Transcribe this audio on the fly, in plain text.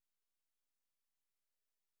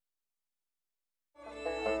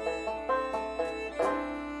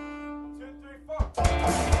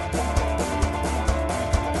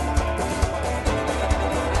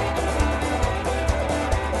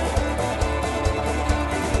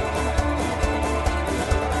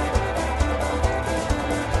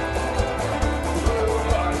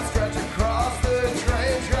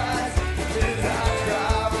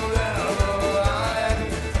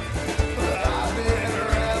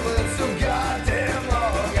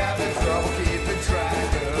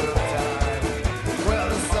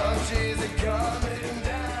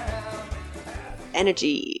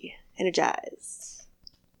energy. Energize.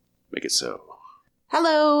 Make it so.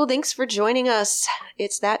 Hello, thanks for joining us.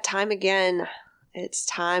 It's that time again. It's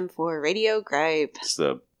time for Radio Gripe. It's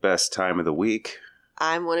the best time of the week.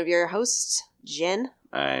 I'm one of your hosts, Jen.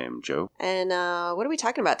 I'm Joe. And what are we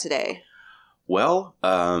talking about today? Well,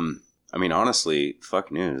 honestly,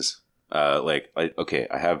 fuck news. I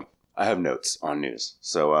have notes on news.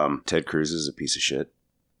 So, Ted Cruz is a piece of shit.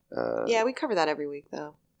 Yeah, we cover that every week,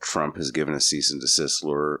 though. Trump has given a cease and desist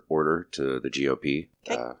order to the GOP.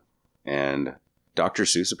 Okay. And Dr.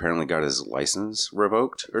 Seuss apparently got his license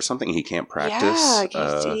revoked or something. He can't practice.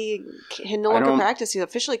 Yeah, he can no longer practice. He's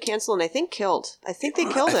officially canceled and I think killed. I think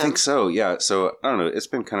they killed him. I think so, yeah. So, I don't know. It's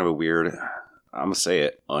been kind of a weird, I'm going to say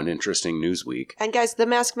it, uninteresting news week. And guys, the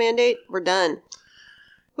mask mandate, we're done.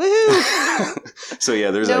 Woohoo! So, yeah,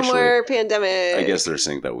 there's no more pandemic. I guess there's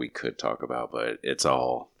things that we could talk about, but it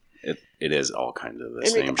is all kind of the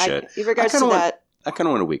same shit. In regards to that, I kind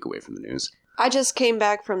of want a week away from the news. I just came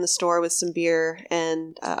back from the store with some beer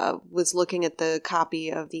and was looking at the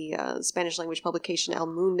copy of the Spanish language publication El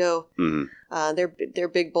Mundo. Mm-hmm. Their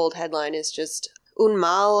big bold headline is just "Un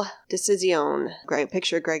mal decisión." Great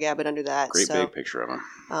picture of Greg Abbott under that. Big picture of him.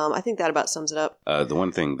 I think that about sums it up. The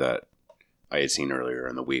one thing that I had seen earlier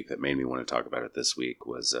in the week that made me want to talk about it this week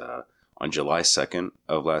was on July 2nd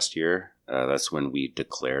of last year. That's when we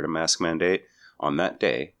declared a mask mandate. On that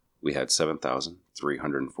day, we had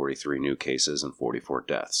 7,343 new cases and 44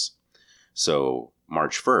 deaths. So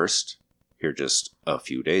March 1st, here just a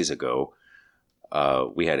few days ago,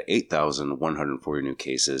 we had 8,140 new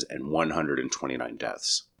cases and 129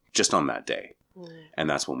 deaths just on that day. And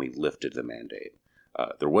that's when we lifted the mandate.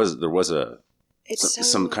 There was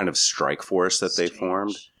some kind of strike force that they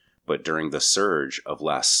formed, but during the surge of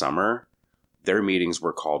last summer, their meetings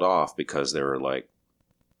were called off because they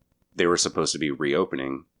were supposed to be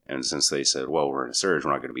reopening. And since they said, well, we're in a surge,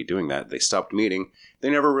 we're not going to be doing that, they stopped meeting. They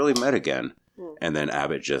never really met again. And then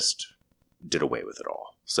Abbott just did away with it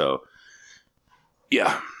all. So,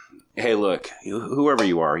 yeah. Hey, look, whoever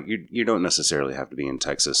you are, you don't necessarily have to be in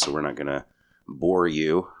Texas, so we're not going to bore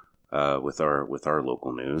you with our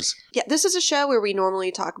local news. Yeah, this is a show where we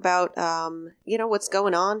normally talk about, what's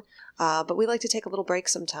going on. But we like to take a little break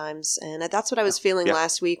sometimes. And that's what I was feeling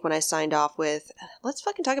last week when I signed off with, let's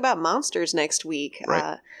fucking talk about monsters next week.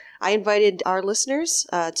 Right. I invited our listeners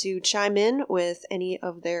to chime in with any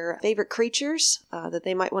of their favorite creatures that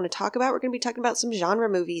they might want to talk about. We're going to be talking about some genre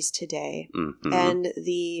movies today. Mm-hmm. And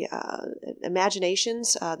the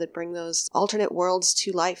imaginations that bring those alternate worlds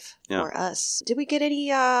to life for us. Did we get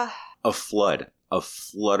any... A flood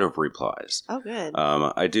of replies. Oh, good.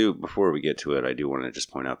 Before we get to it, I do want to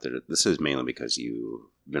just point out that this is mainly because you've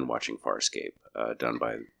been watching Farscape, done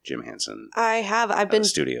by Jim Henson. I have. I've been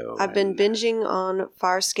binging on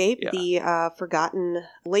Farscape, the forgotten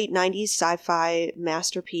late 90s sci-fi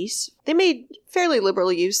masterpiece. They made fairly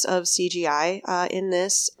liberal use of CGI in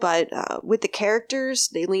this, but with the characters,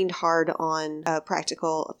 they leaned hard on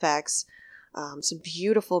practical effects. Some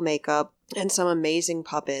beautiful makeup and some amazing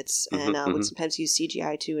puppets, and would sometimes use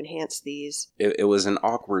CGI to enhance these. It was an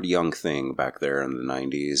awkward young thing back there in the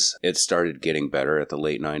 90s. It started getting better at the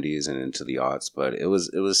late 90s and into the aughts, but it was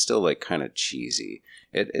still like kind of cheesy.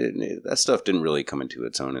 That stuff didn't really come into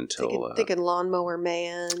its own until... Thinking Lawnmower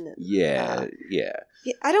Man. Yeah.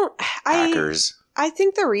 Hackers. I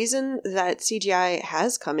think the reason that CGI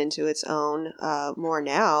has come into its own more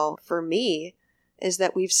now, for me, is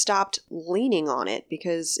that we've stopped leaning on it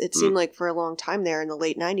because it seemed like for a long time there in the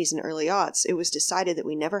late 90s and early aughts, it was decided that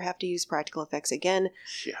we never have to use practical effects again.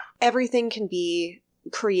 Yeah. Everything can be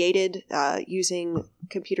created using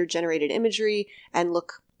computer-generated imagery and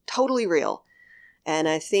look totally real. And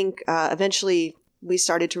I think eventually we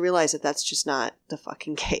started to realize that that's just not the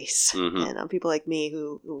fucking case. Mm-hmm. And people like me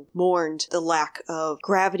who mourned the lack of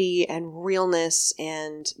gravity and realness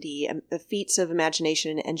and the feats of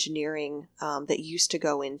imagination and engineering that used to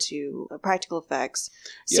go into practical effects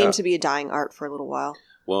seemed to be a dying art for a little while.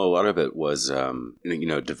 Well, a lot of it was,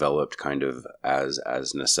 developed kind of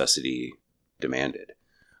as necessity demanded.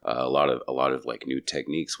 A lot of like new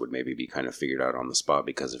techniques would maybe be kind of figured out on the spot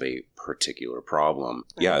because of a particular problem.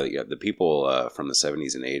 Right. Yeah. The people from the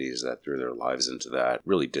 70s and 80s that threw their lives into that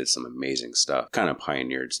really did some amazing stuff, kind of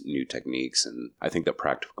pioneered new techniques. And I think that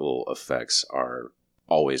practical effects are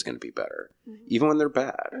always going to be better, even when they're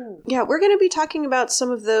bad. Yeah, we're going to be talking about some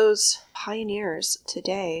of those pioneers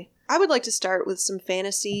today. I would like to start with some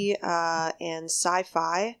fantasy and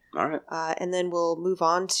sci-fi. All right. And then we'll move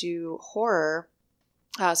on to horror.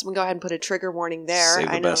 So we'll go ahead and put a trigger warning there.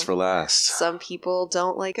 Save the best for last. Some people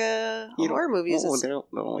don't like horror movies. They don't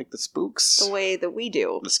like the spooks. The way that we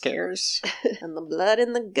do. The scares. And the blood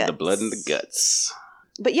in the guts. The blood in the guts.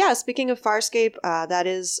 But yeah, speaking of Farscape, that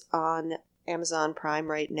is on Amazon Prime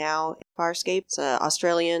right now. Farscape, it's an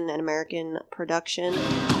Australian and American production.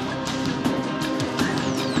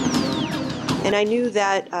 And I knew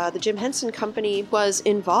that the Jim Henson Company was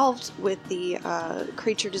involved with the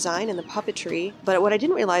creature design and the puppetry, but what I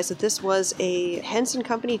didn't realize that this was a Henson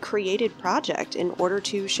Company created project in order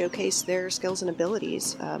to showcase their skills and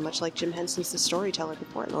abilities, much like Jim Henson's The Storyteller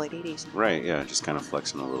before in the late 80s. Right, yeah, just kind of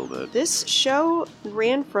flexing a little bit. This show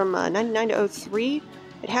ran from 99 to 03.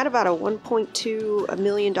 It had about a $1.2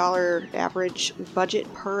 million average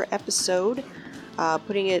budget per episode.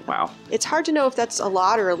 Putting it... Wow. It's hard to know if that's a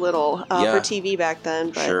lot or a little for TV back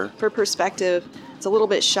then, but for perspective, it's a little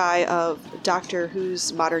bit shy of Doctor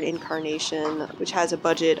Who's modern incarnation, which has a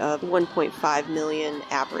budget of $1.5 million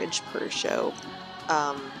average per show.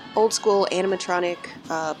 Old school animatronic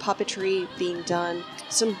puppetry being done.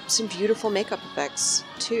 Some beautiful makeup effects,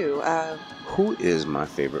 too. Who is my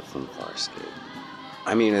favorite from Farscape?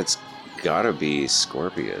 I mean, it's gotta be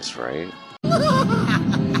Scorpius, right?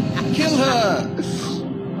 Kill her!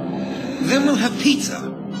 Then we'll have pizza.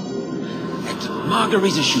 And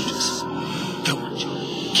margarita shooters. Go on,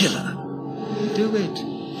 John. Kill her. Do it.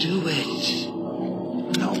 Do it.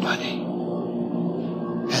 Nobody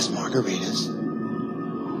has margaritas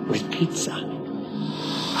with pizza.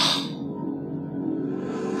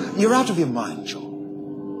 You're out of your mind, Joel.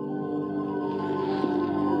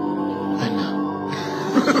 I know.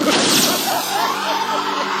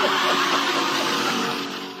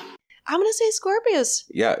 I'm going to say Scorpius.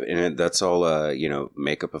 Yeah, and that's all,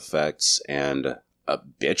 makeup effects and a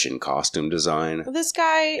bitch in costume design. This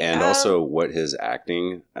guy... And also what his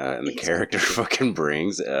acting and the character fucking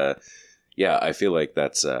brings. Yeah, I feel like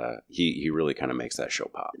that's... he really kind of makes that show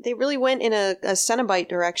pop. They really went in a Cenobite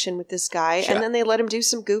direction with this guy, and then they let him do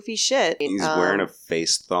some goofy shit. He's wearing a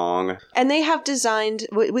face thong. And they have designed,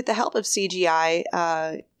 with the help of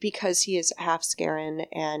CGI... because he is half Scarran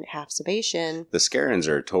and half Sebacean. The Scarrans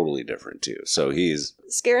are totally different, too. So he's...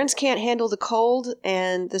 Scarrans can't handle the cold,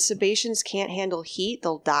 and the Sebaceans can't handle heat.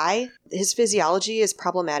 They'll die. His physiology is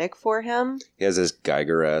problematic for him. He has this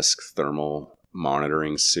Geiger-esque thermal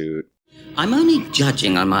monitoring suit. I'm only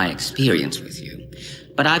judging on my experience with you,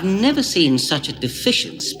 but I've never seen such a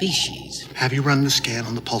deficient species. Have you run the scan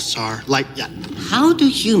on the pulsar? How do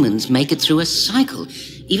humans make it through a cycle,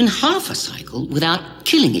 even half a cycle, without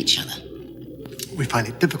killing each other? We find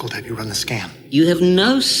it difficult. Have you run the scan? You have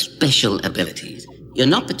no special abilities. You're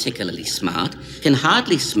not particularly smart, can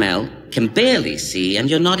hardly smell, can barely see, and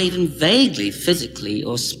you're not even vaguely physically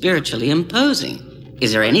or spiritually imposing.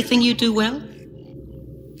 Is there anything you do well?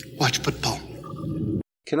 Watch football.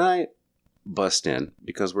 Can I bust in?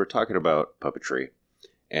 Because we're talking about puppetry,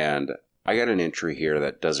 and I got an entry here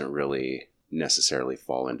that doesn't really necessarily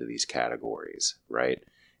fall into these categories, right?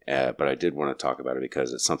 But I did want to talk about it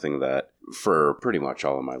because it's something that for pretty much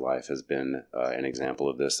all of my life has been an example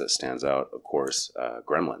of this that stands out, of course,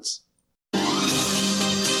 Gremlins.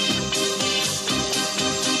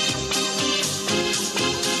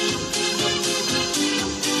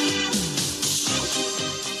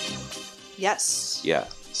 Yes. Yeah.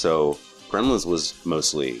 So Gremlins was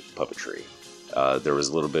mostly puppetry. There was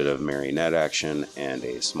a little bit of marionette action and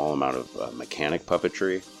a small amount of mechanic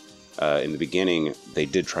puppetry. In the beginning, they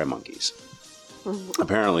did try monkeys.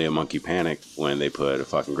 Apparently, a monkey panicked when they put a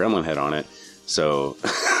fucking gremlin head on it. So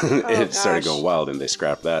it started going wild and they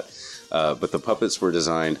scrapped that. But the puppets were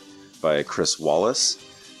designed by Chris Wallace.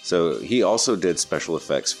 So he also did special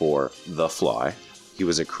effects for The Fly. He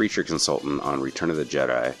was a creature consultant on Return of the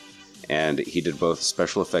Jedi. And he did both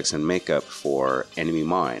special effects and makeup for Enemy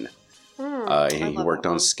Mine. And he worked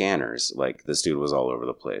on Scanners. Like, this dude was all over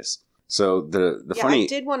the place. So the funny... I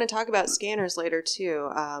did want to talk about Scanners later, too.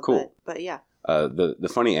 Cool. But yeah.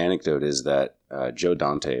 The funny anecdote is that Joe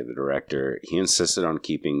Dante, the director, he insisted on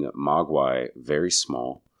keeping Mogwai very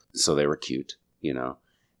small. So they were cute, you know.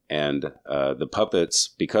 And the puppets,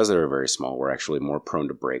 because they were very small, were actually more prone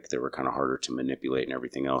to break. They were kind of harder to manipulate and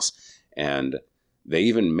everything else. And they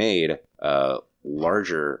even made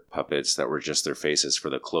larger puppets that were just their faces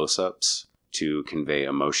for the close-ups to convey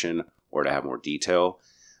emotion or to have more detail.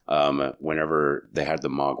 Whenever they had the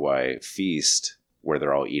Mogwai feast, where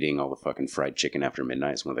they're all eating all the fucking fried chicken after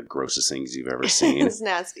midnight, it's one of the grossest things you've ever seen. It's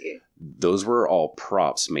nasty. Those were all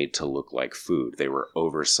props made to look like food. They were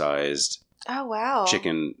oversized. Oh, wow.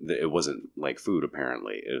 Chicken. It wasn't like food,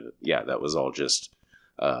 apparently. That was all just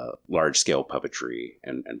large-scale puppetry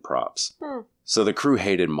and props. Hmm. So the crew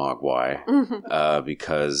hated Mogwai Mhm.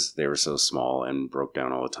 because they were so small and broke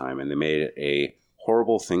down all the time, and they made a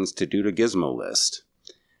horrible things to do to Gizmo list.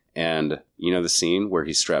 And you know the scene where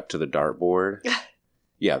he's strapped to the dartboard?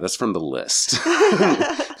 Yeah, that's from the list.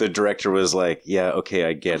 The director was like, yeah, okay,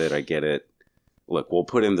 I get it. Look, we'll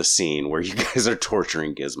put in the scene where you guys are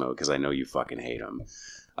torturing Gizmo because I know you fucking hate him.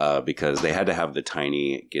 Because they had to have the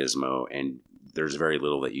tiny Gizmo, and there's very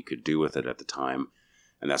little that you could do with it at the time.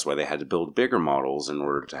 And that's why they had to build bigger models in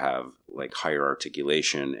order to have like higher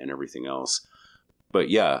articulation and everything else.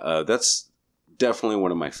 But yeah, that's definitely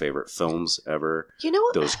one of my favorite films ever. You know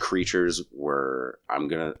what? Those creatures were I'm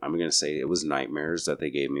gonna say it was nightmares that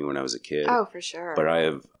they gave me when I was a kid. Oh, for sure. But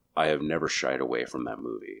I have never shied away from that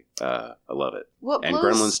movie. I love it. What And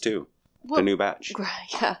blows- Gremlins too. The new batch.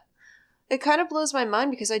 Yeah. It kind of blows my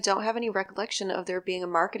mind because I don't have any recollection of there being a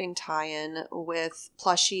marketing tie-in with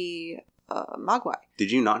plushie Mogwai.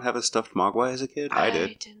 Did you not have a stuffed Mogwai as a kid? I did.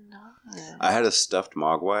 I did not. I had a stuffed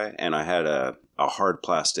Mogwai, and I had a hard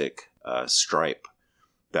plastic Stripe,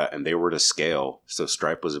 and they were to scale. So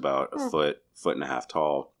Stripe was about a foot and a half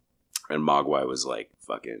tall, and Mogwai was like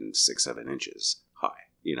fucking 6-7 inches high.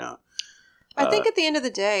 You know. I think at the end of the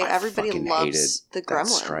day, I everybody fucking loves the hated that Gremlins.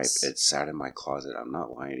 Stripe. It sat in my closet. I'm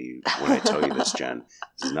not lying to you when I tell you this, Jen.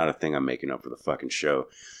 This is not a thing I'm making up for the fucking show.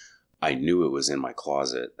 I knew it was in my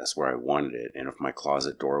closet. That's where I wanted it. And if my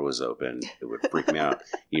closet door was open, it would freak me out.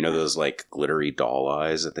 You know those like glittery doll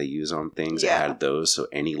eyes that they use on things? Yeah. It had those, so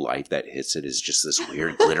any light that hits it is just this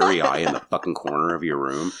weird glittery eye in the fucking corner of your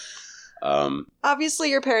room.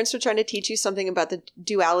 Obviously, your parents were trying to teach you something about the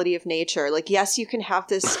duality of nature. Like, yes, you can have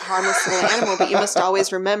this harmless little animal, but you must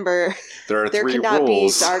always remember There are there 3 cannot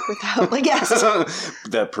rules be dark without, like, yes.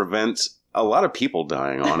 that prevent a lot of people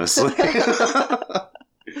dying, honestly.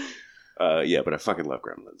 Yeah, but I fucking love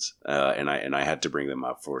Gremlins, and I had to bring them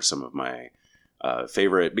up for some of my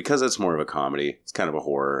favorite, because it's more of a comedy. It's kind of a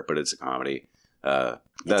horror, but it's a comedy.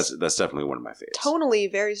 That's definitely one of my favorites.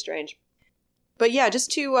 Tonally very strange. But yeah, just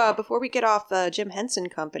to, before we get off Jim Henson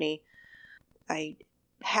Company, I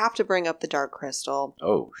have to bring up the Dark Crystal.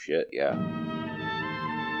 Oh shit, yeah.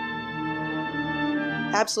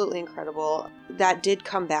 Absolutely incredible. That did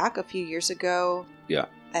come back a few years ago. Yeah.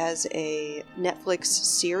 As a Netflix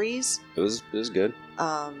series. It was good.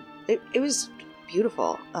 It was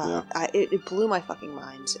beautiful. Yeah. It blew my fucking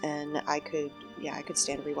mind, and I could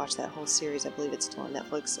stand to rewatch that whole series. I believe it's still on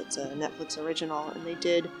Netflix. It's a Netflix original, and they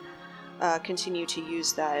did continue to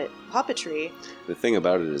use that puppetry. The thing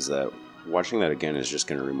about it is that watching that again is just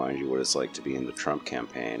going to remind you what it's like to be in the Trump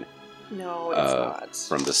campaign. No, it's not.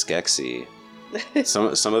 From the Skeksis. Some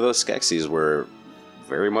of those Skeksis were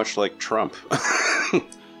very much like Trump.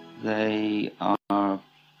 They are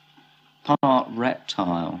part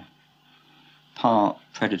reptile, part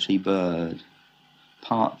predatory bird,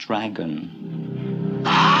 part dragon.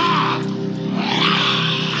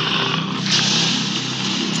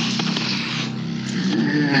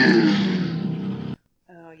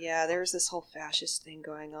 Oh yeah, there's this whole fascist thing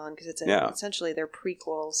going on because it's Yeah. essentially they're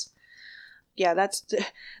prequels. Yeah, that's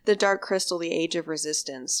the Dark Crystal, the Age of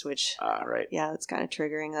Resistance, which Right. yeah, that's kind of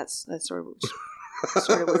triggering. That's sort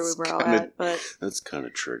of where we were all at, but That's kind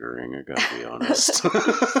of triggering, I gotta be honest.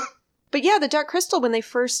 But yeah, the Dark Crystal, when they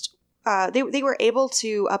first they were able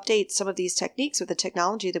to update some of these techniques with the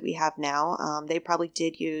technology that we have now. They probably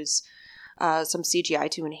did use some CGI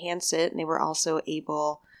to enhance it, and they were also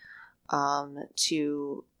able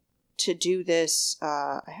to do this.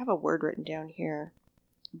 I have a word written down here,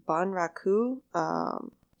 banraku,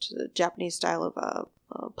 which is a Japanese style of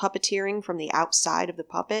puppeteering from the outside of the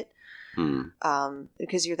puppet,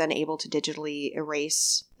 because you're then able to digitally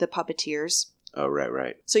erase the puppeteers. Oh,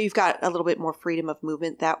 right. So you've got a little bit more freedom of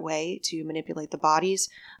movement that way to manipulate the bodies.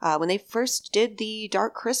 When they first did the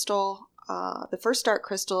Dark Crystal, the first Dark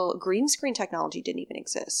Crystal, green screen technology didn't even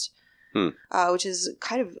exist, which is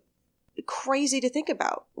kind of crazy to think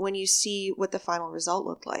about when you see what the final result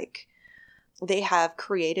looked like. They have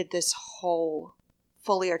created this whole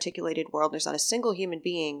fully articulated world. There's not a single human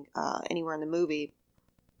being anywhere in the movie.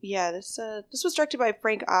 Yeah, this was directed by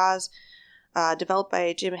Frank Oz. Developed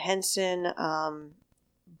by Jim Henson.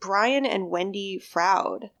 Brian and Wendy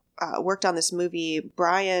Froud worked on this movie.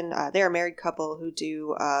 Brian, they're a married couple who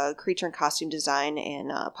do creature and costume design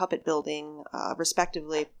and puppet building,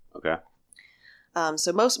 respectively. Okay.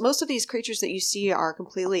 So most of these creatures that you see are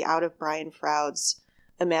completely out of Brian Froud's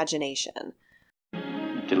imagination.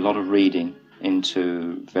 Did a lot of reading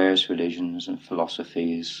into various religions and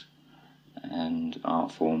philosophies and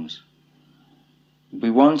art forms. We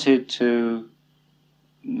wanted to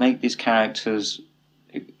make these characters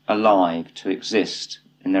alive, to exist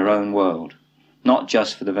in their own world, not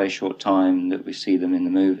just for the very short time that we see them in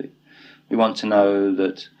the movie. We want to know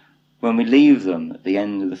that when we leave them at the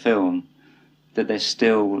end of the film, that they're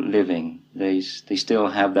still living, they still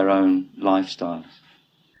have their own lifestyles.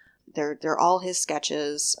 They're all his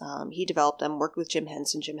sketches. He developed them, worked with Jim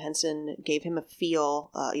Henson. Jim Henson gave him a feel.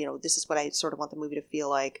 This is what I sort of want the movie to feel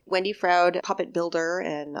like. Wendy Froud, puppet builder,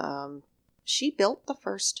 and she built the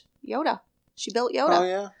first Yoda. She built Yoda. Oh,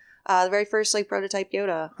 yeah? The very first prototype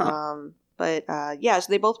Yoda. Huh. So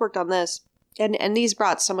they both worked on this. And these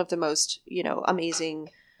brought some of the most,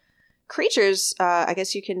 amazing creatures. I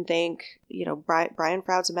guess you can thank, Brian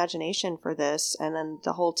Froud's imagination for this, and then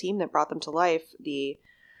the whole team that brought them to life. The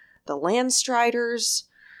Landstriders.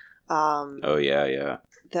 Oh, yeah.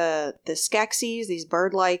 The Skeksis, these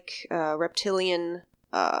bird-like reptilian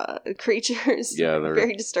creatures. Yeah, they're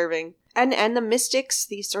very disturbing. And the Mystics,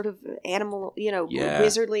 these sort of animal,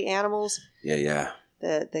 wizardly animals. Yeah.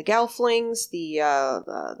 The Gelflings, the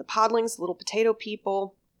Podlings, the little potato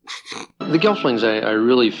people. The Gelflings, I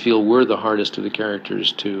really feel, were the hardest of the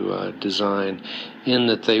characters to design, in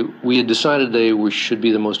that we had decided they should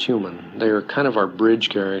be the most human. They are kind of our bridge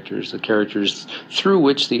characters, the characters through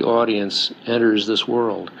which the audience enters this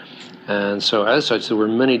world. And so, as such, there were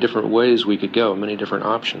many different ways we could go, many different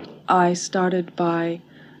options. I started by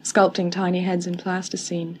sculpting tiny heads in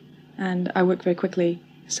plasticine, and I worked very quickly,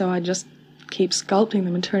 so I just keep sculpting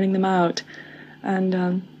them and turning them out.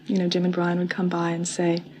 And, Jim and Brian would come by and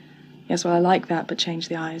say, yes, well, I like that, but change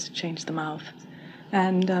the eyes, change the mouth.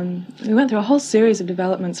 And we went through a whole series of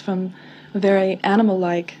developments, from a very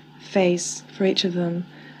animal-like face for each of them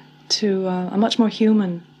to a much more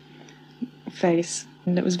human face.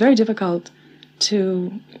 And it was very difficult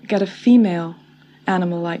to get a female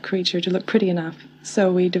animal-like creature to look pretty enough,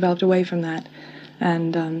 so we developed away from that.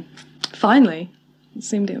 And finally, it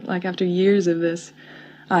seemed like after years of this,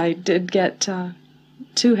 I did get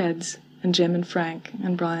 2 heads, and Jim and Frank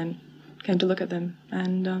and Brian came to look at them,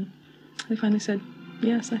 and they finally said,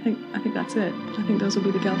 yes, I think that's it. I think those will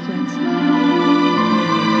be the Gelflings.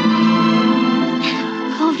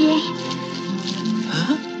 Olivier.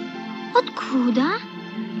 Huh? What kruda?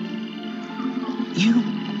 You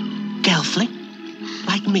Gelfling?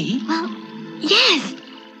 Like me? Well, yes.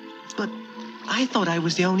 But I thought I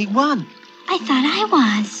was the only one. I thought I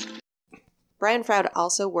was. Brian Froud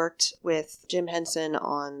also worked with Jim Henson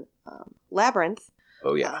on Labyrinth.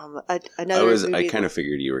 Oh, yeah. Another movie I kind of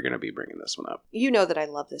figured you were going to be bringing this one up. You know that I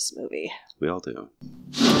love this movie. We all do.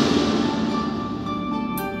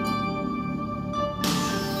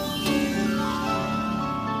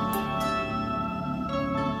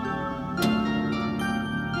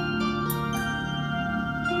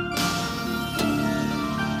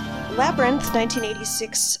 Labyrinth,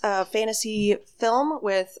 1986 fantasy film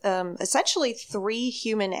with essentially 3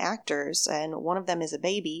 human actors, and one of them is a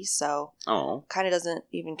baby, so kind of doesn't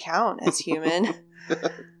even count as human.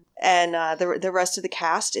 And the rest of the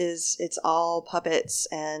cast it's all puppets,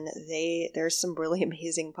 and there's some really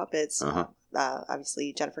amazing puppets.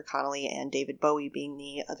 Obviously, Jennifer Connelly and David Bowie being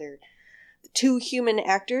the other 2 human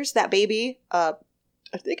actors. That baby, I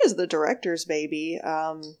think, is the director's baby.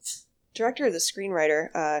 Director or the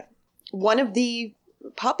screenwriter. One of the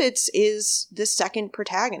puppets is the second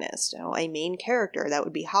protagonist, a main character. That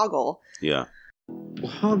would be Hoggle. Yeah.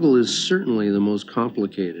 Well, Hoggle is certainly the most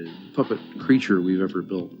complicated puppet creature we've ever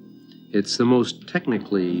built. It's the most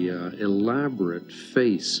technically elaborate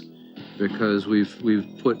face, because we've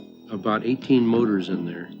put about 18 motors in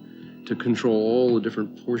there to control all the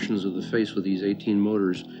different portions of the face with these 18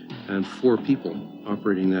 motors, and 4 people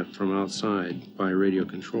operating that from outside by radio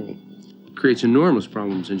control. Creates enormous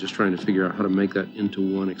problems in just trying to figure out how to make that into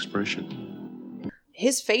one expression.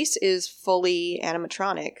 His face is fully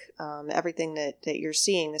animatronic. Everything that you're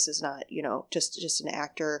seeing, this is not, just an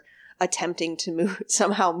actor attempting to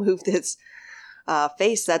somehow move this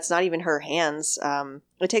face. That's not even her hands.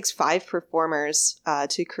 It takes 5 performers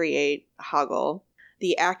to create Hoggle.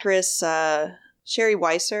 The actress, Sherry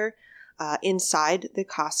Weiser, inside the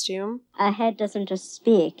costume. A head doesn't just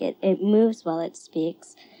speak, it moves while it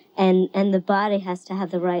speaks. And the body has to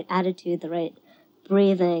have the right attitude, the right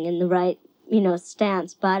breathing, and the right,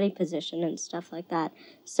 stance, body position, and stuff like that.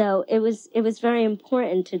 So it was very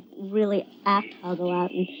important to really act Hoggle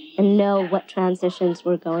out and know what transitions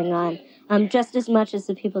were going on, just as much as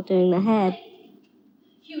the people doing the head.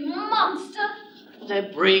 You monster!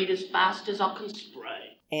 They breathe as fast as I can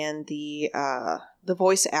spray. And the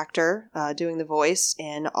voice actor doing the voice,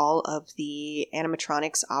 and all of the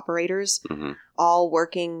animatronics operators, all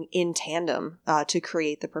working in tandem to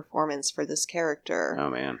create the performance for this character. Oh,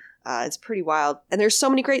 man. It's pretty wild. And there's so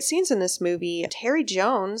many great scenes in this movie. Terry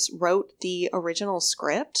Jones wrote the original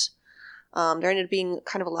script. There ended up being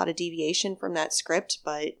kind of a lot of deviation from that script,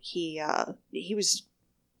 but he was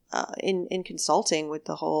in consulting with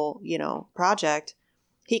the whole, project.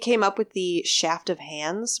 He came up with the shaft of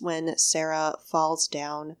hands when Sarah falls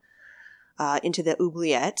down into the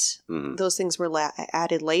oubliette. Mhm. Those things were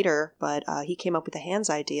added later, but he came up with the hands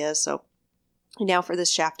idea. So now for this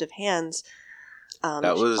shaft of hands,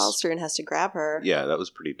 That she was- falls through and has to grab her. Yeah, that was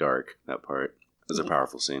pretty dark, that part. It was a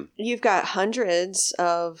powerful scene. You've got hundreds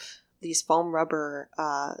of these foam rubber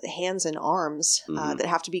hands and arms Mhm. that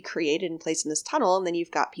have to be created and placed in this tunnel, and then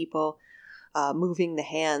you've got people moving the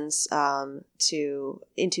hands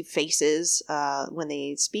into faces when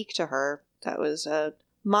they speak to her. That was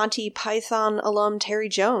Monty Python alum Terry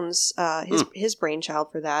Jones, his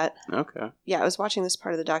brainchild for that. Okay. Yeah, I was watching this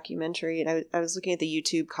part of the documentary, and I was looking at the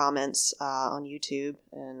YouTube comments on YouTube,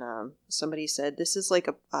 and somebody said this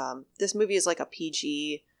movie is like a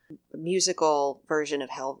PG musical version of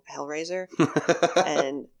Hellraiser,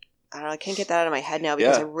 and I don't know, I can't get that out of my head now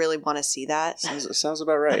because Yeah. I really want to see that. Sounds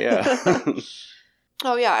about right, yeah.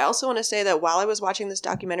 Oh yeah, I also want to say that while I was watching this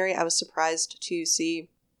documentary, I was surprised to see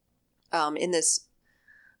in this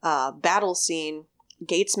battle scene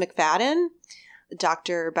Gates McFadden,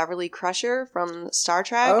 Dr. Beverly Crusher from Star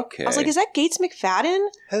Trek. Okay. I was like, is that Gates McFadden?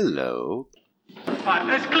 Hello. Right,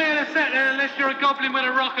 let's clear the set there unless you're a goblin with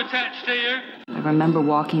a rock attached to you. I remember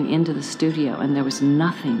walking into the studio and there was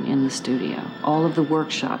nothing in the studio. All of the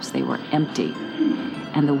workshops, they were empty.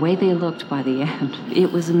 And the way they looked by the end,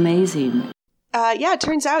 it was amazing. Yeah, it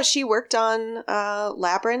turns out she worked on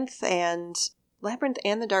Labyrinth and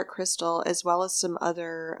The Dark Crystal, as well as some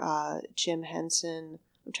other Jim Henson.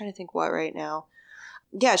 I'm trying to think what right now.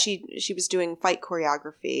 Yeah, she was doing fight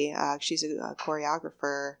choreography. She's a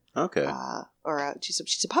choreographer. Okay.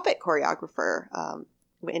 She's a puppet choreographer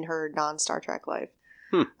in her non-Star Trek life.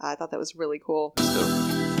 I thought that was really cool.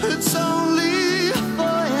 It's only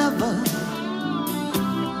forever,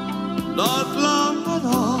 not long at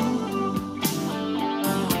all.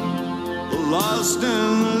 Lost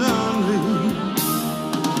and lonely.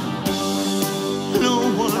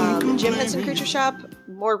 No one can Jim blame Henson me. Creature Shop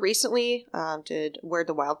more recently did Where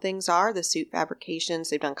the Wild Things Are, the suit fabrications.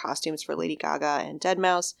 They've done costumes for Lady Gaga and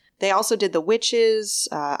Deadmau5. They also did The Witches,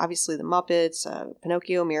 obviously The Muppets,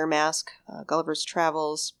 Pinocchio, Mirror Mask, Gulliver's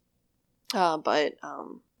Travels. But a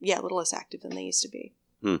little less active than they used to be.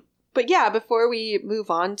 But yeah, before we move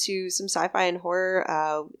on to some sci-fi and horror,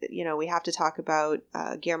 we have to talk about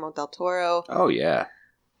Guillermo del Toro. Oh, yeah.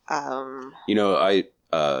 Pan's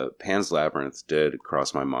Labyrinth did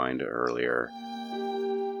cross my mind earlier.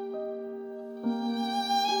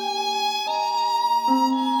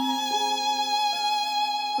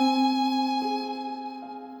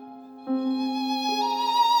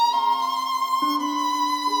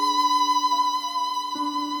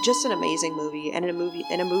 Just an amazing movie, and a movie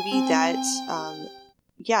that,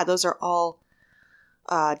 those are all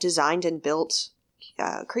designed and built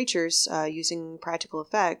creatures using practical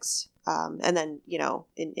effects, and then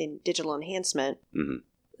in digital enhancement. Mm-hmm.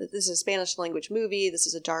 This is a Spanish language movie. This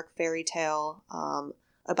is a dark fairy tale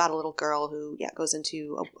about a little girl who goes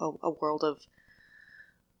into a world of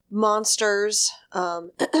monsters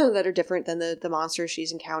that are different than the monsters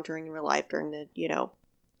she's encountering in real life during the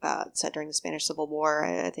set during the Spanish Civil War,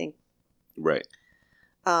 I think. Right.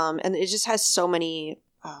 And it just has so many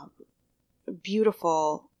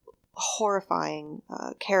beautiful, horrifying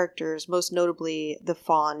characters, most notably the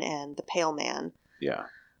Faun and the Pale Man. Yeah.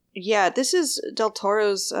 Yeah, this is Del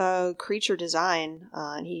Toro's creature design,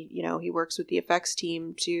 and he works with the effects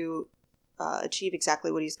team to achieve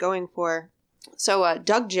exactly what he's going for. So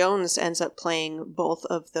Doug Jones ends up playing both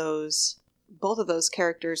of those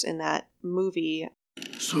characters in that movie.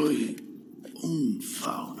 Soy un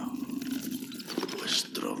fauno,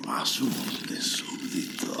 vuestro más humilde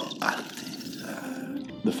súbdito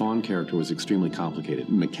artesano. The Faun character was extremely complicated.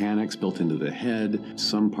 Mechanics built into the head,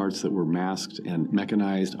 some parts that were masked and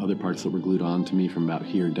mechanized, other parts that were glued onto me from about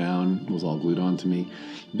here down was all glued onto me.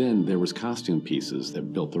 Then there was costume pieces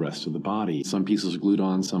that built the rest of the body. Some pieces were glued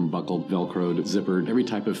on, some buckled, velcroed, zippered. Every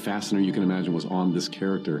type of fastener you can imagine was on this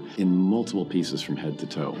character in multiple pieces from head to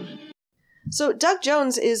toe. So Doug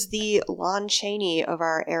Jones is the Lon Chaney of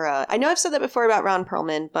our era. I know I've said that before about Ron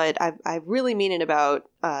Perlman, but I really mean it about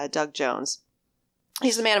Doug Jones.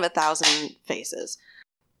 He's the man of 1,000 faces.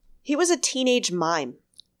 He was a teenage mime.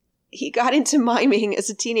 He got into miming as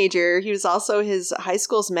a teenager. He was also his high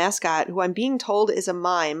school's mascot, who I'm being told is a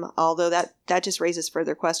mime, although that just raises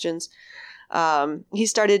further questions. He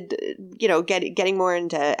started, getting more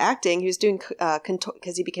into acting. He was doing,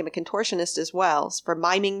 because he became a contortionist as well. So from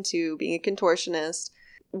miming to being a contortionist,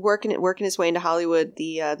 working his way into Hollywood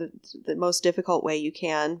the most difficult way you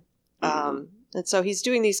can. And so he's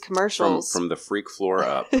doing these commercials. From the freak floor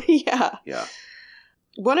up. Yeah. Yeah.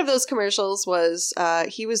 One of those commercials was,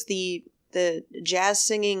 he was the jazz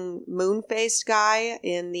singing moon-faced guy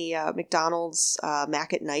in the McDonald's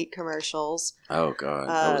Mac at Night commercials. Oh, God.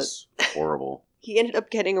 That was horrible. He ended up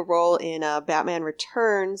getting a role in Batman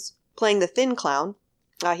Returns, playing the Thin Clown.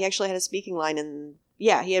 He actually had a speaking line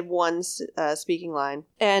he had one speaking line.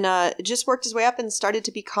 And just worked his way up and started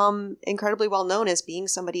to become incredibly well known as being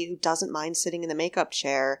somebody who doesn't mind sitting in the makeup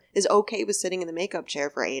chair, is okay with sitting in the makeup chair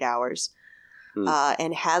for 8 hours,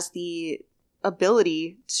 and has the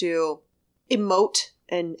ability to emote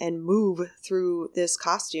and move through this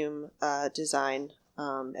costume design.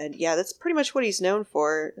 And yeah, that's pretty much what he's known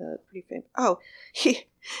for. Pretty famous. Oh,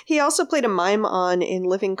 he also played a mime in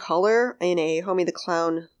Living Color in a Homie the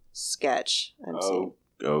Clown sketch.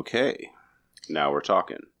 Okay. Now we're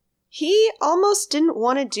talking. He almost didn't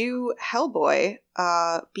want to do Hellboy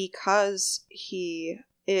because he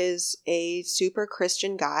is a super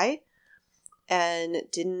Christian guy and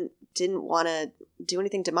didn't want to do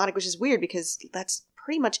anything demonic, which is weird because that's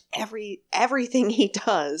pretty much everything he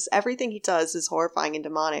does. Everything he does is horrifying and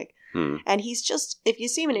demonic. And he's just, if you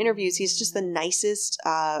see him in interviews, he's just the nicest,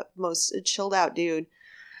 most chilled out dude.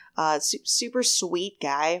 Super sweet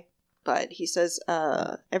guy. But he says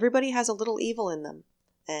everybody has a little evil in them.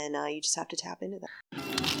 And you just have to tap into that.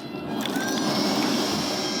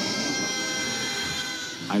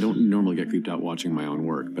 I don't normally get creeped out watching my own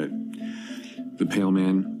work, but the Pale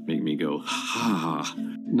Man make me go, ha.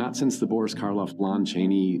 Not since the Boris Karloff, Lon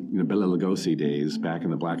Chaney, Bela Lugosi days back in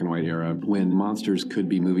the black and white era when monsters could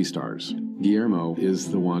be movie stars. Guillermo is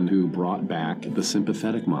the one who brought back the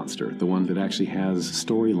sympathetic monster, the one that actually has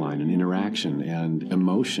storyline and interaction and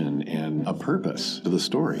emotion and a purpose to the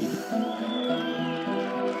story.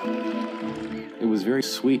 It was very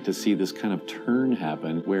sweet to see this kind of turn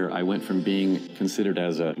happen where I went from being considered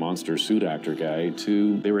as a monster suit actor guy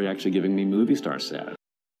to they were actually giving me movie star status.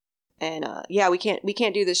 And we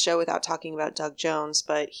can't do this show without talking about Doug Jones,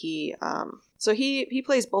 but he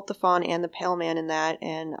plays both the Fawn and the Pale Man in that,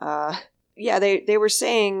 and they were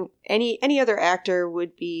saying any other actor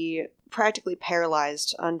would be practically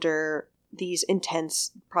paralyzed under these intense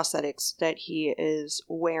prosthetics that he is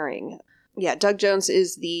wearing. Yeah, Doug Jones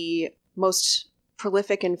is the most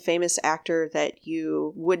prolific and famous actor that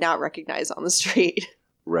you would not recognize on the street.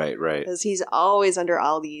 Right. Because he's always under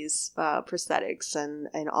all these prosthetics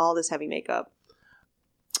and all this heavy makeup.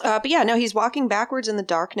 But yeah, no, he's walking backwards in the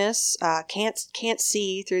darkness, can't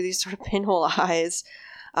see through these sort of pinhole eyes,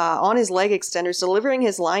 on his leg extenders, delivering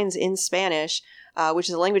his lines in Spanish, which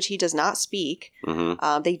is a language he does not speak.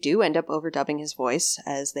 Mm-hmm. They do end up overdubbing his voice,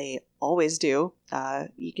 as they always do.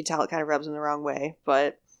 You can tell it kind of rubs him the wrong way,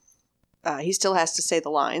 but he still has to say the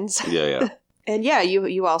lines. Yeah. And yeah,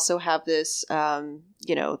 you also have this,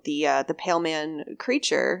 the Pale Man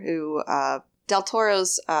creature who, Del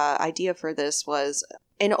Toro's idea for this was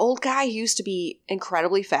an old guy who used to be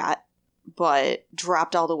incredibly fat, but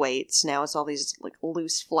dropped all the weights. Now it's all these like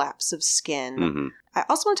loose flaps of skin. Mm-hmm. I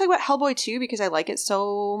also want to talk about Hellboy 2 because I like it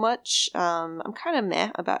so much. I'm kind of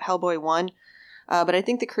meh about Hellboy 1, but I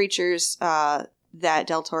think the creatures that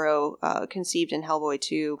Del Toro conceived in Hellboy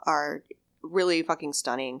 2 are really fucking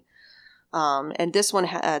stunning. And this one,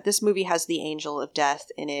 this movie has the Angel of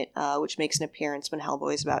Death in it, which makes an appearance when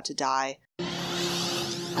Hellboy is about to die.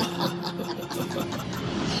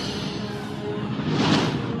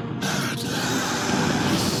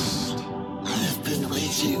 I've been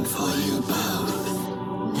waiting for you both.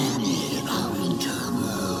 Many are in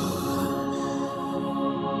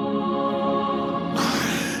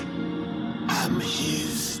I am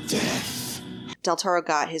his death. Del Toro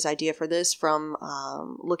got his idea for this from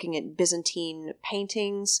looking at Byzantine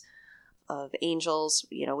paintings of angels,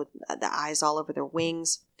 with the eyes all over their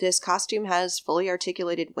wings. This costume has fully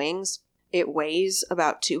articulated wings. It weighs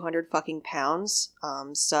about 200 fucking pounds.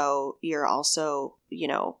 So you're also,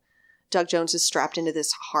 Doug Jones is strapped into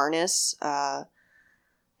this harness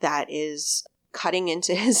that is cutting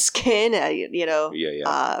into his skin.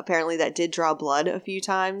 Apparently that did draw blood a few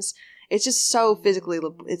times. It's just so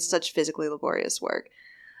it's such physically laborious work.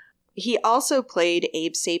 He also played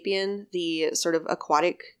Abe Sapien, the sort of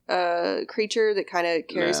aquatic creature that kind of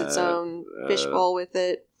carries its own fishbowl with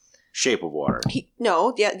it. Shape of Water.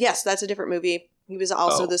 Yes, that's a different movie. He was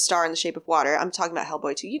also Oh. the star in The Shape of Water. I'm talking about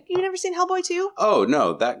Hellboy 2. You never seen Hellboy 2? Oh,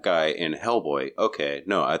 no, that guy in Hellboy. Okay,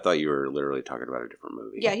 no, I thought you were literally talking about a different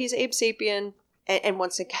movie. Yeah, he's Abe Sapien. And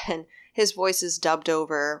once again, his voice is dubbed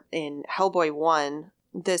over in Hellboy 1.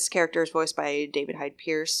 This character is voiced by David Hyde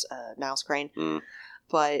Pierce, Niles Crane.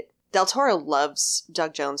 But Del Toro loves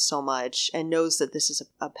Doug Jones so much and knows that this is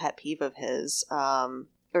a pet peeve of his.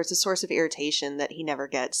 Or it's a source of irritation that he never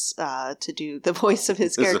gets to do the voice of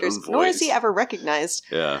his characters, nor is he ever recognized.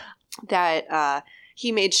 Yeah. That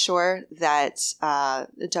he made sure that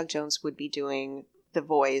Doug Jones would be doing the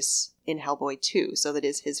voice in Hellboy 2, so that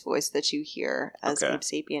is his voice that you hear as Abe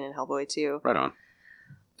Sapien in Hellboy 2. Right on.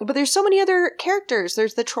 But there's so many other characters.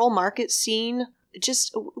 There's the troll market scene.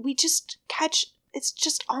 We just catch, it's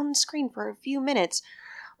just on screen for a few minutes.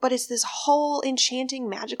 But it's this whole enchanting,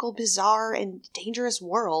 magical, bizarre, and dangerous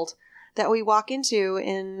world that we walk into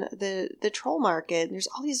in the troll market. And there's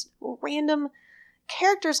all these random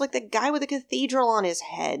characters, like the guy with a cathedral on his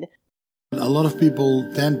head. A lot of people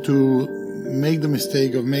tend to make the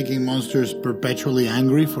mistake of making monsters perpetually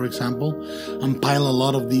angry, for example, and pile a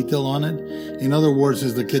lot of detail on it. In other words,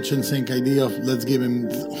 is the kitchen sink idea of let's give him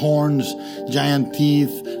horns, giant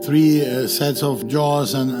teeth, 3 sets of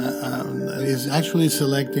jaws, and is actually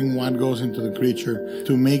selecting what goes into the creature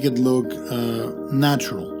to make it look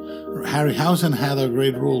natural. Harryhausen had a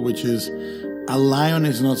great rule, which is a lion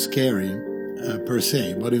is not scary per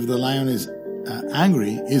se, but if the lion is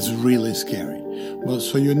angry, it's really scary. Well,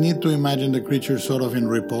 so you need to imagine the creature sort of in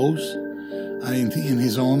repose, in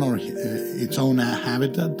his own or its own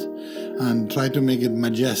habitat, and try to make it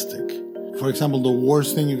majestic. For example, the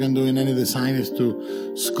worst thing you can do in any design is to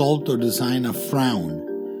sculpt or design a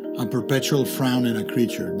frown, a perpetual frown in a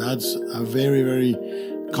creature. That's a very, very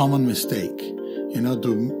common mistake,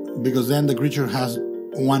 because then the creature has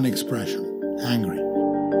one expression, angry.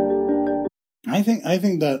 I think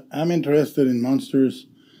that I'm interested in monsters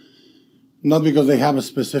not because they have a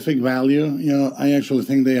specific value. I actually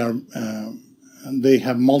think they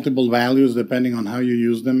have multiple values depending on how you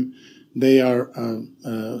use them. They are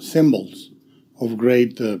symbols of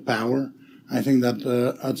great power. I think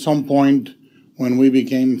that at some point when we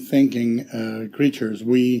became thinking creatures,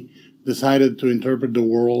 we decided to interpret the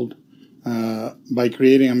world by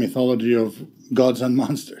creating a mythology of gods and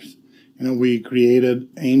monsters. We created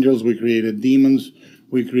angels, we created demons,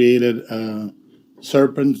 we created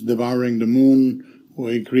serpents devouring the moon.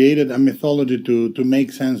 We created a mythology to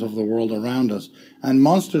make sense of the world around us. And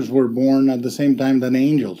monsters were born at the same time that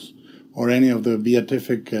angels or any of the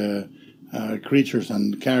beatific creatures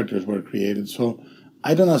and characters were created. So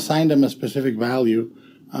I don't assign them a specific value,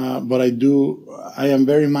 but I am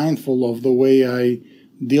very mindful of the way I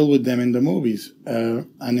deal with them in the movies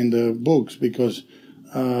and in the books, because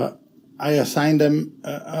I assign them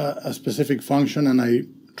a specific function, and I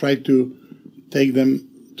try to take them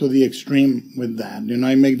to the extreme with that.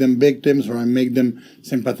 I make them victims, or I make them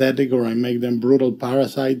sympathetic, or I make them brutal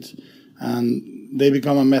parasites, and they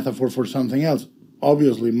become a metaphor for something else.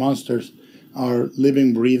 Obviously, monsters are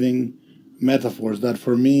living, breathing metaphors that,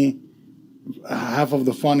 for me, half of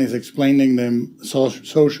the fun is explaining them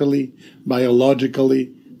socially,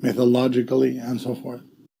 biologically, mythologically, and so forth.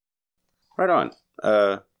 Right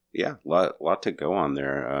on. Yeah, lot to go on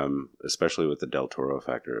there, especially with the Del Toro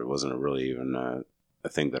factor. It wasn't really even a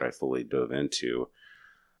thing that I fully dove into.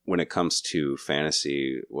 When it comes to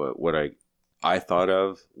fantasy, what I thought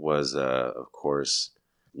of was, of course,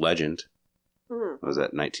 Legend. Mm-hmm. Was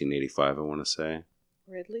that 1985, I want to say?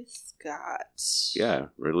 Ridley Scott. Yeah,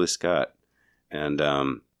 Ridley Scott. And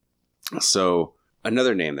so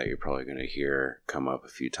another name that you're probably going to hear come up a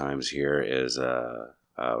few times here is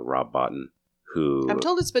Rob Bottin. I'm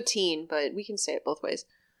told it's Bottin, but we can say it both ways.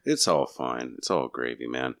 It's all fine. It's all gravy,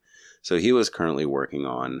 man. So he was currently working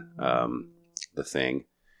on The Thing,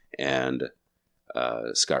 and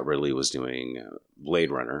Scott Ridley was doing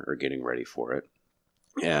Blade Runner, or getting ready for it.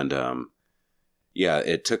 And yeah,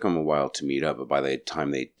 it took them a while to meet up, but by the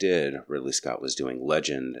time they did, Ridley Scott was doing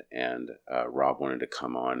Legend, and Rob wanted to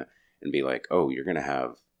come on and be like, oh, you're going to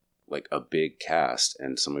have like a big cast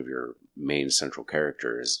and some of your main central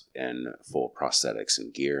characters in full prosthetics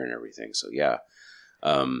and gear and everything. So yeah.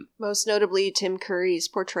 Most notably Tim Curry's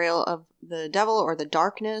portrayal of the devil, or the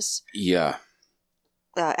darkness. Yeah.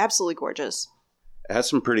 Absolutely gorgeous. It had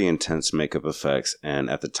some pretty intense makeup effects, and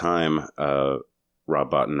at the time,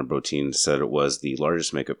 Rob Bottin, or Bottin, said it was the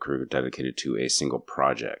largest makeup crew dedicated to a single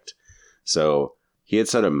project. So he had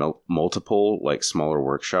set up multiple like smaller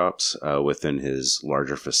workshops within his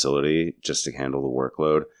larger facility just to handle the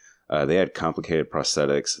workload. They had complicated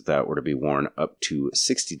prosthetics that were to be worn up to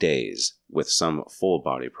 60 days, with some full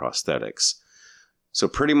body prosthetics. So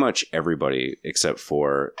pretty much everybody except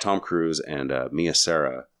for Tom Cruise and Mia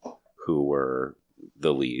Sara, who were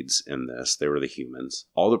the leads in this, they were the humans.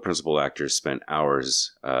 All the principal actors spent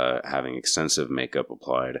hours having extensive makeup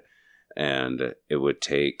applied, and it would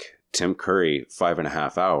take Tim Curry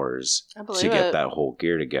 5.5 hours to get that whole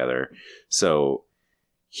gear together. So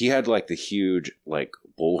he had like the huge like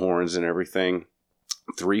bull horns and everything,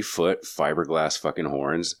 3-foot fiberglass fucking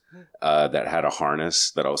horns that had a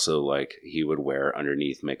harness that also like he would wear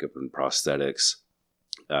underneath makeup and prosthetics.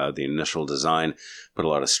 The initial design put a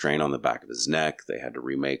lot of strain on the back of his neck. They had to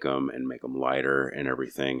remake him and make him lighter and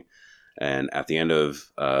everything. And at the end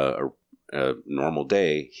of a normal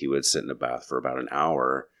day, he would sit in a bath for about an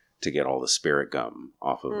hour to get all the spirit gum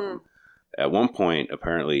off of him. At one point,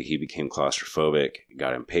 apparently, he became claustrophobic,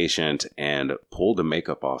 got impatient, and pulled the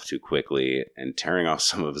makeup off too quickly and tearing off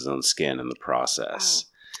some of his own skin in the process.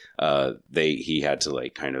 He had to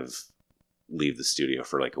like kind of leave the studio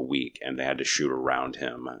for like a week, and they had to shoot around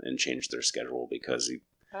him and change their schedule because he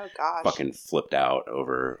fucking flipped out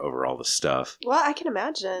over all the stuff. Well, I can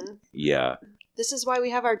imagine. Yeah. This is why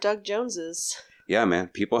we have our Doug Joneses. Yeah, man.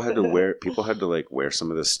 People had to wear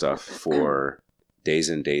some of this stuff for days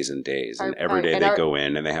and days and days. And every day they go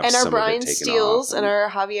in and they have some of it taken off. And our Brian Steels and our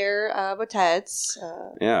Javier Botets.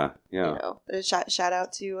 Yeah. You know, shout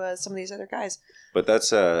out to some of these other guys. But that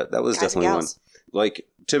was guys definitely one. Like,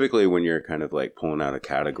 typically when you're kind of like pulling out a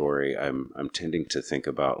category, I'm tending to think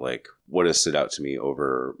about like what has stood out to me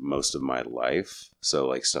over most of my life. So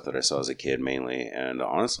like stuff that I saw as a kid mainly. And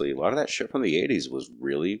honestly, a lot of that shit from the 80s was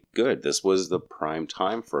really good. This was the prime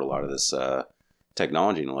time for a lot of this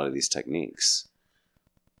technology and a lot of these techniques.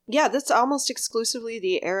 Yeah, that's almost exclusively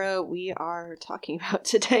the era we are talking about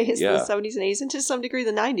today is the 70s and 80s and to some degree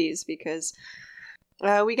the 90s because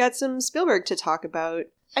we got some Spielberg to talk about.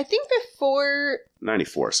 I think before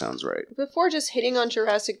 94 sounds right. Before just hitting on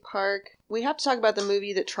Jurassic Park, we have to talk about the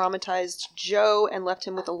movie that traumatized Joe and left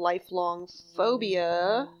him with a lifelong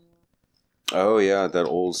phobia. Oh yeah, that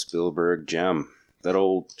old Spielberg gem. That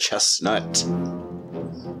old chestnut.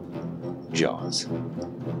 Jaws.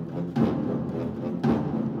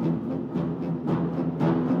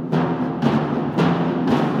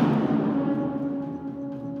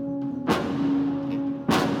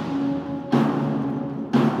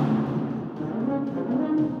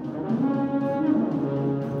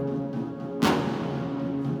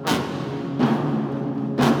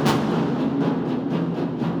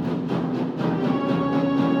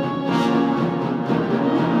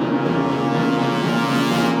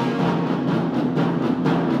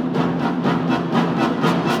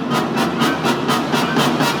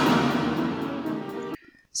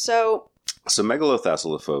 So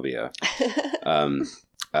megalothasalophobia,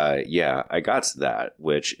 I got to that,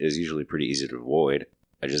 which is usually pretty easy to avoid.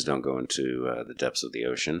 I just don't go into the depths of the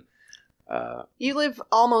ocean. You live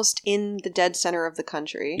almost in the dead center of the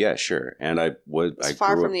country. Yeah, sure. And I as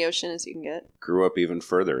far from the ocean as you can get. Grew up even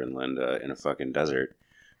further inland in a fucking desert.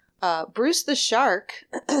 Bruce the Shark,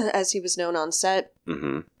 as he was known on set,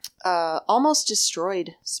 almost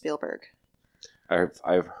destroyed Spielberg.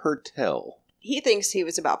 I've heard tell. He thinks he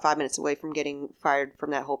was about 5 minutes away from getting fired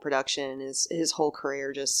from that whole production. His whole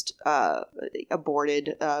career just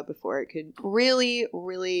aborted before it could really,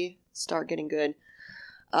 really start getting good.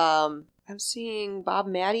 I'm seeing Bob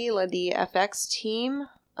Matty led the FX team.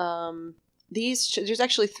 There's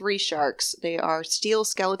actually 3 sharks. They are steel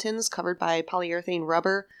skeletons covered by polyurethane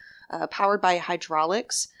rubber, powered by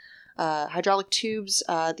hydraulics, hydraulic tubes.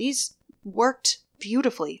 These worked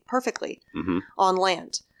beautifully, perfectly on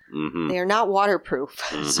land. Mm-hmm. They are not waterproof.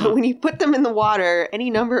 Mm-hmm. So when you put them in the water, any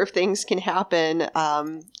number of things can happen.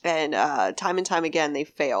 And time and time again, they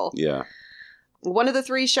fail. Yeah. One of the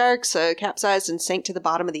 3 sharks capsized and sank to the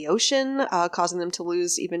bottom of the ocean, causing them to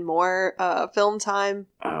lose even more film time.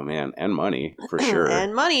 Oh, man. And money, for sure.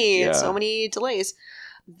 And money. Yeah. And so many delays.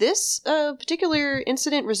 This particular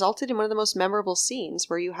incident resulted in one of the most memorable scenes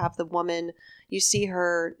where you have the woman, you see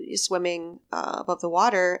her swimming above the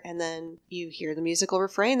water, and then you hear the musical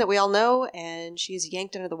refrain that we all know, and she's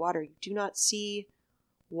yanked under the water. You do not see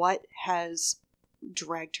what has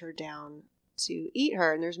dragged her down to eat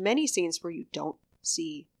her. And there's many scenes where you don't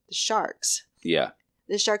see the sharks. Yeah.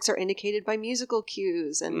 The sharks are indicated by musical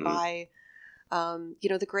cues and by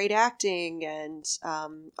the great acting and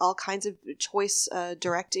all kinds of choice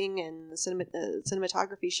directing and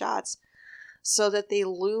cinematography shots, so that they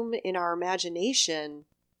loom in our imagination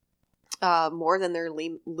more than they're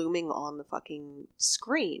looming on the fucking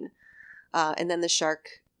screen. And then the shark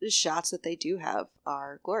shots that they do have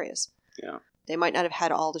are glorious. Yeah. They might not have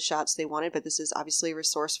had all the shots they wanted, but this is obviously a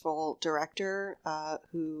resourceful director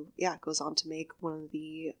who, goes on to make one of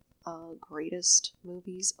the greatest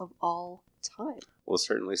movies of all time. We'll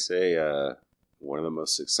certainly say one of the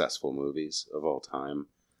most successful movies of all time.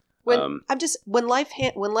 When life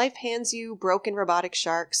hands you broken robotic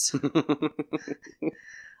sharks, you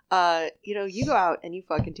go out and you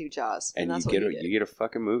fucking do Jaws, and that's you get a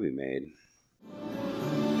fucking movie made.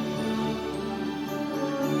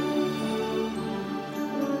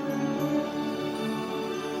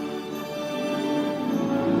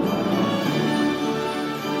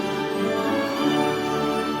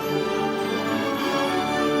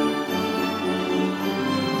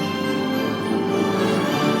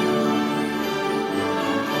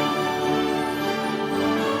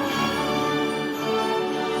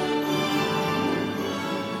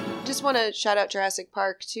 Want to shout out Jurassic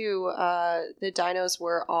Park too. The dinos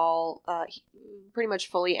were all pretty much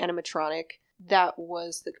fully animatronic. That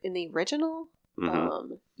was in the original.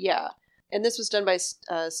 Mm-hmm. And this was done by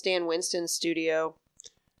Stan Winston's studio.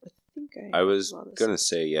 I was gonna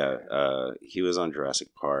say he was on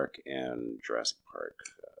Jurassic Park and Jurassic Park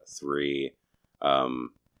 3. A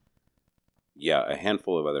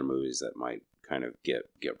handful of other movies that might kind of get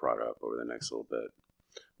brought up over the next little bit.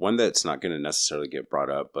 One that's not going to necessarily get brought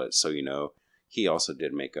up, but so you know, he also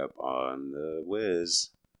did makeup on The Wiz,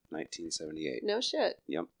 1978. No shit.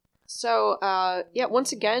 Yep. So,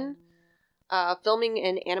 once again, filming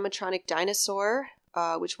an animatronic dinosaur,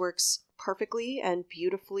 which works perfectly and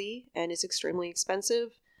beautifully and is extremely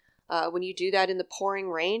expensive. When you do that in the pouring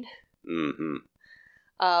rain. Mm-hmm.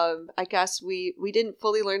 I guess we didn't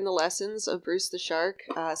fully learn the lessons of Bruce the Shark,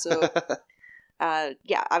 so...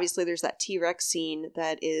 obviously there's that T-Rex scene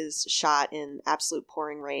that is shot in absolute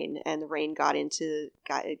pouring rain, and the rain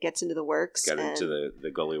gets into the works. Into the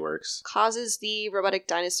gully works. Causes the robotic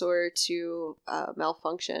dinosaur to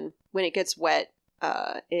malfunction. When it gets wet,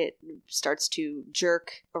 it starts to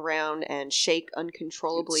jerk around and shake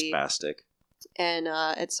uncontrollably. It's spastic. And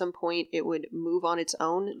at some point, it would move on its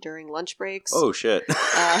own during lunch breaks. Oh, shit.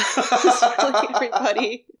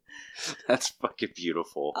 Everybody... That's fucking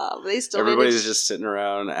beautiful. Everybody's just sitting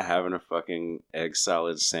around having a fucking egg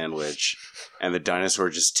salad sandwich, and the dinosaur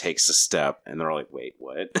just takes a step, and they're like, "Wait,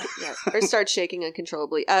 what?" Yeah, or starts shaking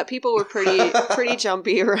uncontrollably. People were pretty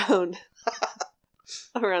jumpy around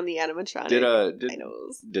the animatronic.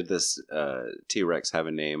 Did this T-Rex have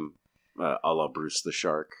a name, a la Bruce the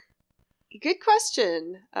Shark? Good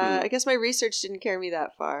question. I guess my research didn't carry me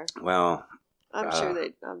that far. Well. I'm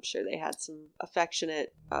sure they had some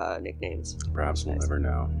affectionate nicknames. Perhaps we'll never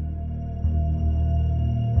know.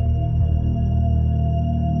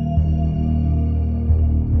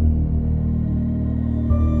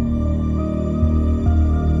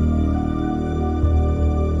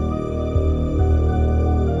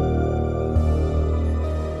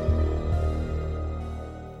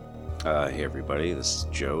 Hey everybody, this is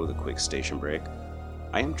Joe, the Quick Station Break.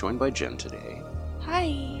 I am joined by Jen today.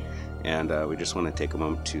 Hi. And we just want to take a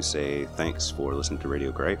moment to say thanks for listening to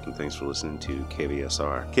Radio Gripe, and thanks for listening to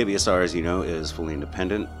KVSR. KVSR, as you know, is fully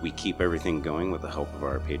independent. We keep everything going with the help of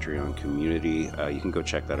our Patreon community. You can go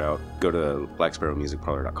check that out. Go to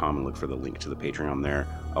blacksparrowmusicparlor.com and look for the link to the Patreon there.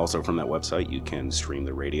 Also, from that website, you can stream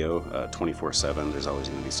the radio 24/7. There's always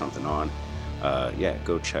going to be something on.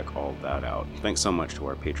 Go check all that out. Thanks so much to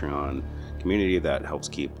our Patreon community that helps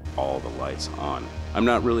keep all the lights on. I'm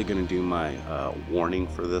not really going to do my warning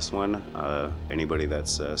for this one. Anybody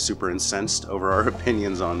that's super incensed over our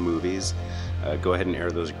opinions on movies, go ahead and air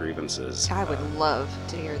those grievances. I would love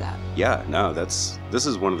to hear that. Yeah, no, this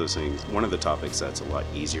is one of those things, one of the topics that's a lot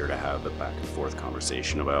easier to have the back and forth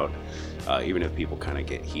conversation about, even if people kind of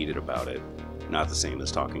get heated about it. Not the same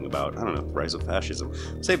as talking about, rise of fascism.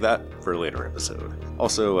 Save that for a later episode.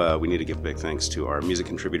 Also, we need to give big thanks to our music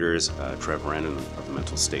contributors, Trev Rannon of the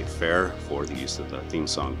Mental State Fair for the use of the theme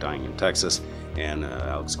song Dying in Texas, and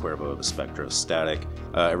Alex Cuervo of the Spectrostatic.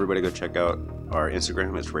 Everybody go check out our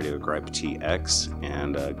Instagram. It's RadioGripeTX,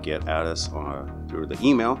 and get at us through the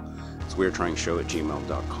email. It's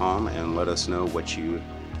weirdtrying@gmail.com, and let us know what you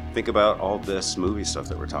think about all this movie stuff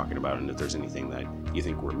that we're talking about, and if there's anything that you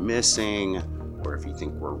think we're missing, or if you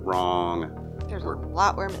think we're wrong. There's a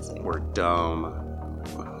lot we're missing. We're dumb.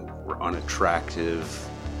 We're unattractive.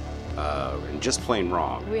 And just plain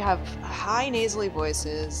wrong. We have high nasally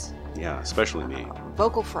voices. Yeah, especially me.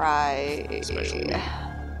 Vocal fry. Especially me.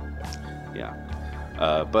 Yeah.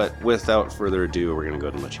 But without further ado, we're going to go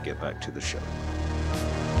ahead and let you get back to the show.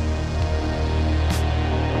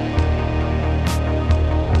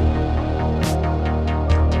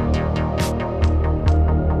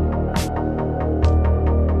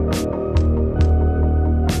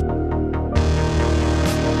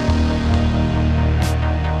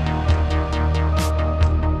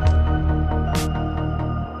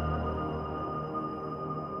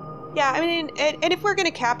 Yeah, I mean, and if we're going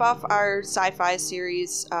to cap off our sci-fi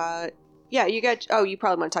series, yeah, you got... Oh, you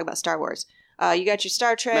probably want to talk about Star Wars. You got your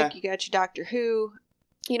Star Trek, you got your Doctor Who.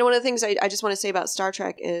 You know, one of the things I just want to say about Star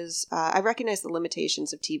Trek is I recognize the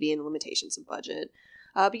limitations of TV and the limitations of budget.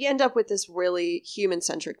 But you end up with this really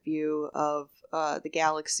human-centric view of the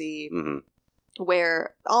galaxy,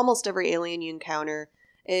 where almost every alien you encounter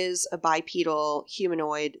is a bipedal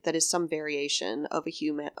humanoid that is some variation of a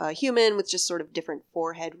human with just sort of different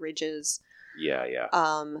forehead ridges. Yeah.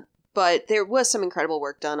 But there was some incredible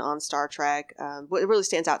work done on Star Trek. What really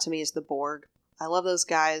stands out to me is the Borg. I love those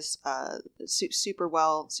guys. Super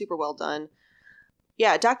well done.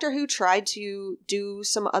 Yeah, Doctor Who tried to do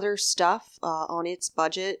some other stuff on its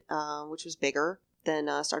budget, which was bigger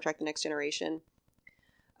than Star Trek: The Next Generation,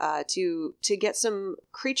 to get some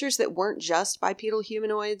creatures that weren't just bipedal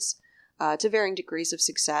humanoids to varying degrees of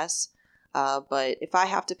success. But if I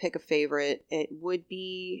have to pick a favorite, it would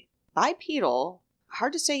be bipedal.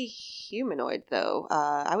 Hard to say humanoid, though.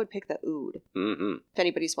 I would pick the Ood. Mm-hmm. If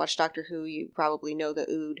anybody's watched Doctor Who, you probably know the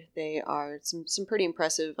Ood. They are some pretty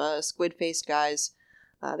impressive squid-faced guys.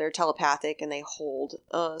 They're telepathic, and they hold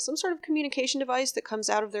some sort of communication device that comes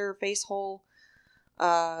out of their face hole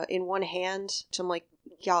in one hand. So I'm like,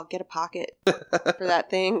 y'all, get a pocket for that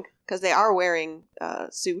thing, because they are wearing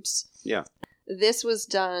suits. Yeah. This was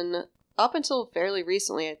done up until fairly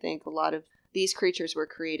recently, I think. A lot of these creatures were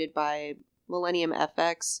created by Millennium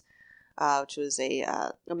FX, which was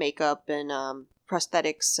a makeup and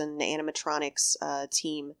prosthetics and animatronics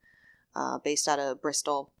team based out of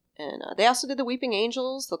Bristol. And they also did the Weeping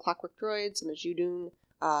Angels, the Clockwork Droids, and the Judun,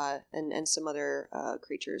 and some other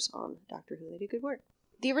creatures on Doctor Who. They did good work.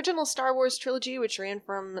 The original Star Wars trilogy, which ran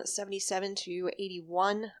from 77 to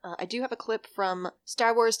 81, I do have a clip from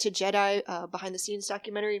Star Wars to Jedi behind-the-scenes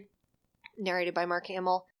documentary narrated by Mark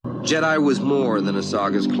Hamill. Jedi was more than a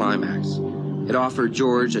saga's climax. It offered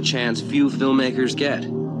George a chance few filmmakers get.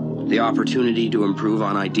 The opportunity to improve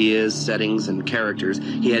on ideas, settings, and characters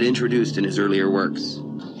he had introduced in his earlier works.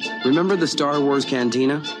 Remember the Star Wars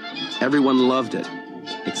Cantina? Everyone loved it,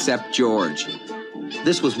 except George.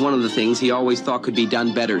 This was one of the things he always thought could be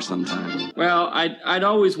done better sometime. Well, I'd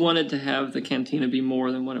always wanted to have the Cantina be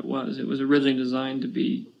more than what it was. It was originally designed to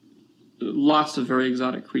be lots of very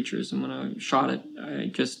exotic creatures, and when I shot it,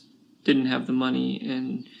 I just didn't have the money,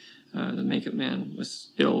 and the makeup man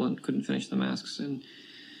was ill and couldn't finish the masks, and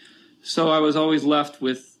so I was always left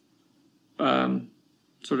with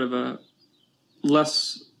sort of a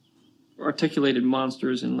less articulated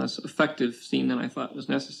monsters and less effective scene than I thought was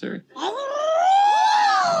necessary.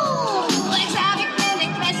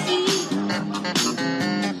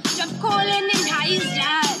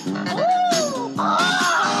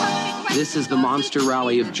 This is the monster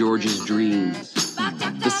rally of George's dreams.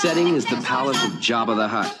 The setting is the palace of Jabba the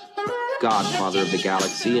Hutt, godfather of the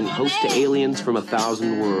galaxy and host to aliens from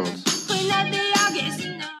 1,000 worlds.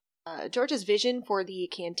 George's vision for the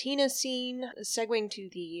cantina scene, segueing to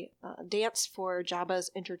the dance for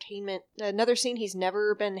Jabba's entertainment. Another scene he's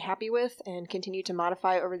never been happy with and continued to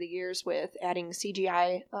modify over the years with adding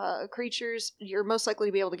CGI creatures. You're most likely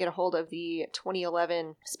to be able to get a hold of the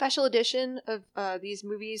 2011 special edition of these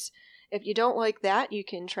movies. If you don't like that, you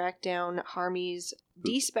can track down Harmy's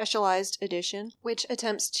despecialized edition, which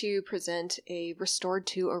attempts to present a restored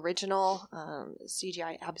to original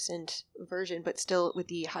CGI absent version, but still with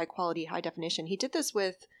the high quality, high definition. He did this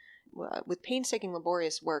with painstaking,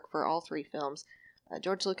 laborious work for all three films.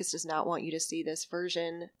 George Lucas does not want you to see this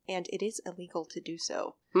version, and it is illegal to do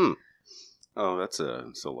so. Oh, that's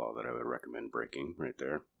a law that I would recommend breaking right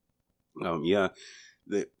there. Yeah,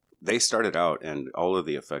 they started out, and all of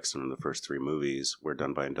the effects in the first three movies were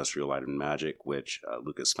done by Industrial Light and Magic, which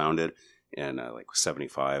Lucas founded in like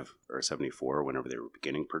 75 or 74, whenever they were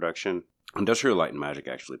beginning production. Industrial Light and Magic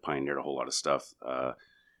actually pioneered a whole lot of stuff,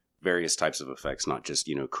 various types of effects, not just,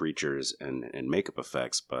 creatures and makeup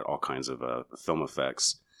effects, but all kinds of film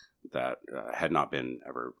effects that had not been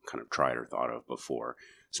ever kind of tried or thought of before.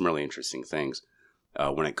 Some really interesting things.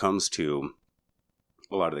 When it comes to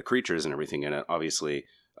a lot of the creatures and everything in it, obviously,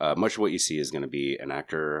 much of what you see is going to be an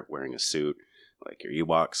actor wearing a suit, like your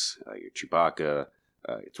Ewoks, your Chewbacca,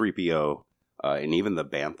 your 3PO, and even the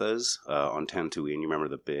Banthas on Tatooine. You remember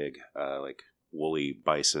the big, like, woolly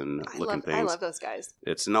bison-looking things? I love those guys.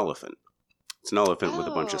 It's an elephant. It's an elephant with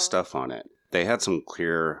a bunch of stuff on it. They had some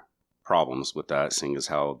clear problems with that, seeing as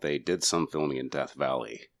how they did some filming in Death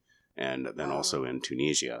Valley, and then also in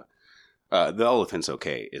Tunisia. The elephant's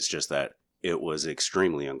okay. It's just that it was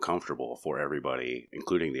extremely uncomfortable for everybody,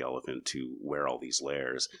 including the elephant, to wear all these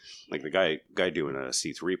layers. Like the guy doing a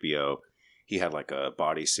C-3PO, he had like a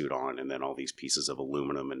bodysuit on, and then all these pieces of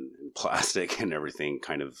aluminum and plastic and everything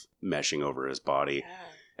kind of meshing over his body.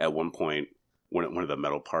 Yeah. At one point, one of the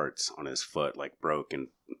metal parts on his foot like broke and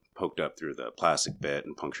poked up through the plastic bit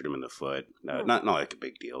and punctured him in the foot. Not like a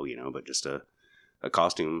big deal, you know, but just a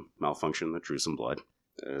costume malfunction that drew some blood,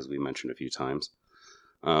 as we mentioned a few times.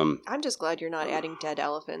 I'm just glad you're not adding dead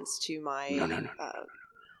elephants to my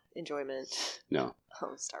enjoyment. No.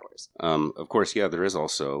 Of Star Wars. Of course, yeah, there is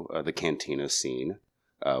also the cantina scene,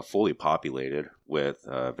 fully populated with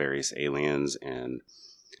various aliens, and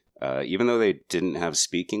even though they didn't have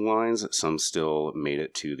speaking lines, some still made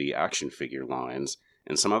it to the action figure lines,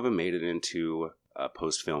 and some of them made it into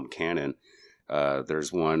post-film canon.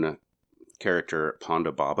 There's one character,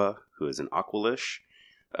 Ponda Baba, who is an Aqualish.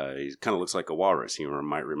 He kind of looks like a walrus. You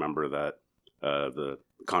might remember that the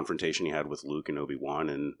confrontation he had with Luke and Obi-Wan,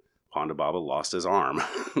 and Ponda Baba lost his arm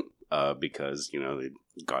because, you know, they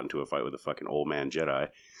got into a fight with a fucking old man Jedi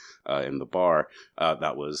in the bar.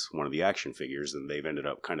 That was one of the action figures, and they've ended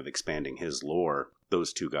up kind of expanding his lore,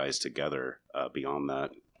 those two guys together, beyond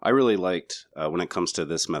that. I really liked, when it comes to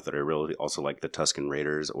this method, I really also like the Tusken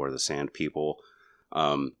Raiders or the Sand People.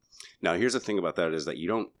 Now, here's the thing about that is that you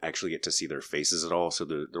don't actually get to see their faces at all, so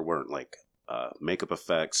there weren't, like, makeup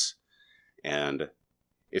effects, and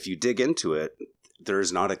if you dig into it,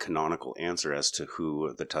 there's not a canonical answer as to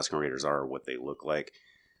who the Tusken Raiders are or what they look like.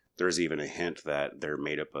 There's even a hint that they're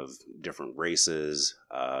made up of different races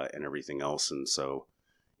and everything else, and so,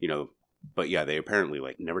 you know, but yeah, they apparently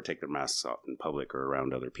like never take their masks off in public or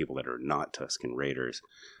around other people that are not Tusken Raiders.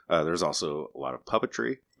 There's also a lot of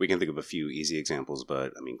puppetry. We can think of a few easy examples,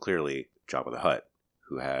 but I mean, clearly Jabba the Hutt,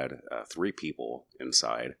 who had 3 people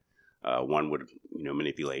inside. One would, you know,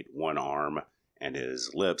 manipulate one arm and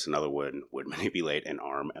his lips. Another one would manipulate an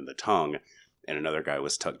arm and the tongue, and another guy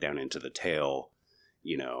was tucked down into the tail,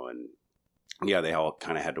 you know, and yeah, they all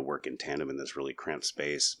kind of had to work in tandem in this really cramped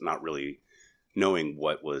space, not really knowing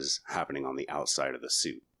what was happening on the outside of the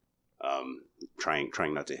suit, trying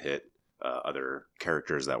not to hit other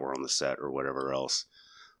characters that were on the set or whatever else.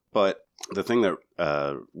 But the thing that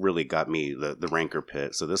really got me, the Rancor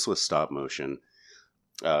Pit, so this was stop motion.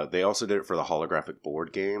 They also did it for the holographic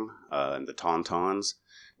board game and the Tauntauns,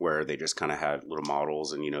 where they just kind of had little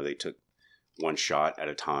models, and, you know, they took one shot at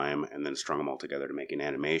a time and then strung them all together to make an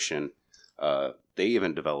animation. They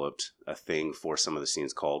even developed a thing for some of the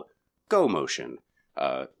scenes called Go Motion.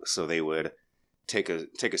 So they would take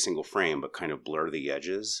a single frame but kind of blur the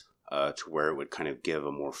edges to where it would kind of give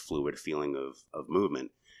a more fluid feeling of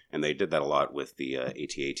movement. And they did that a lot with the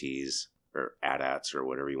AT-ATs or AT-ATs or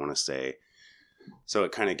whatever you want to say. So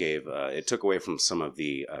it kind of gave, it took away from some of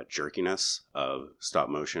the jerkiness of stop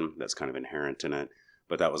motion that's kind of inherent in it.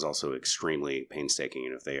 But that was also extremely painstaking.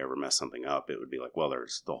 And if they ever messed something up, it would be like, well,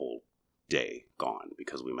 there's the whole day gone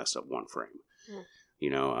because we messed up one frame. Mm. You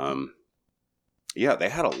know, yeah, they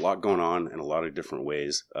had a lot going on in a lot of different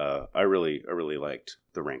ways. I really liked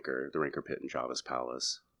the Rancor Pit in Jabba's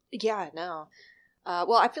Palace. Yeah, no.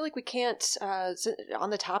 Well, I feel like we can't, on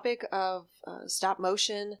the topic of stop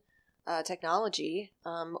motion technology,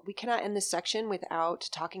 we cannot end this section without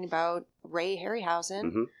talking about Ray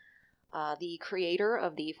Harryhausen, the creator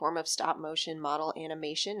of the form of stop motion model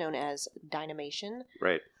animation known as Dynamation.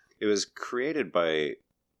 Right. It was created by...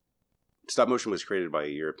 Stop motion was created by a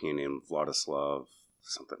European named Vladislav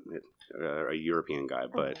something, a European guy,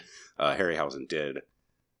 but Harryhausen did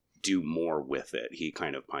do more with it. He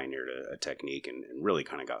kind of pioneered a technique and really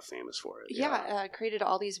kind of got famous for it. Yeah, created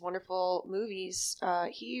all these wonderful movies.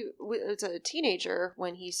 He was a teenager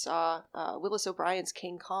when he saw Willis O'Brien's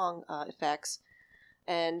King Kong effects,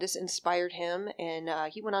 and this inspired him, and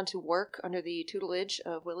he went on to work under the tutelage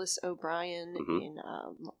of Willis O'Brien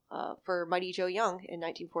for Mighty Joe Young in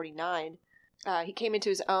 1949. He came into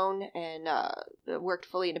his own and worked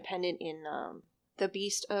fully independent in The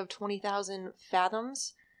Beast of 20,000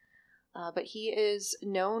 Fathoms. But he is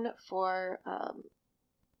known for,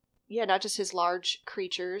 not just his large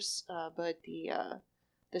creatures, but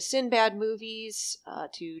the Sinbad movies,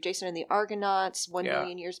 to Jason and the Argonauts, 1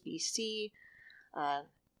 Million Years BC.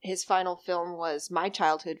 His final film was my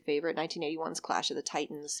childhood favorite, 1981's Clash of the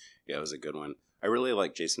Titans. Yeah, it was a good one. I really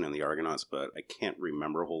like Jason and the Argonauts, but I can't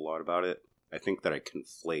remember a whole lot about it. I think that I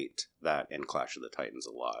conflate that and Clash of the Titans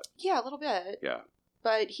a lot. Yeah, a little bit. Yeah.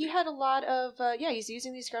 But he had a lot of, he's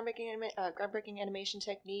using these groundbreaking animation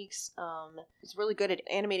techniques. He's really good at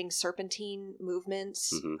animating serpentine movements.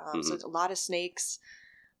 So it's a lot of snakes,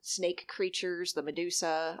 snake creatures, the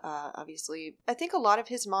Medusa, obviously. I think a lot of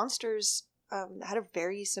his monsters had a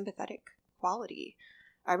very sympathetic quality.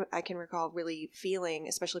 I can recall really feeling,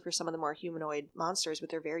 especially for some of the more humanoid monsters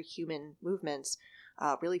with their very human movements,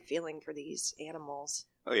 really feeling for these animals.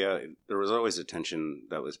 Oh yeah, there was always attention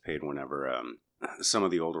that was paid whenever some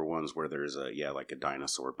of the older ones where there's like a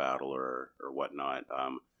dinosaur battle or whatnot.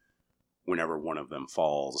 Whenever one of them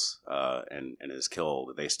falls and is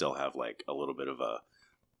killed, they still have like a little bit of a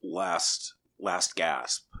last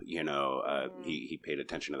gasp. He paid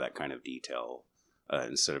attention to that kind of detail.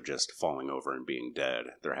 Instead of just falling over and being dead,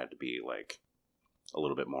 there had to be like a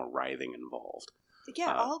little bit more writhing involved.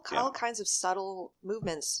 Yeah, all kinds of subtle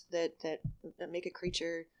movements that make a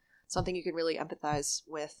creature something you can really empathize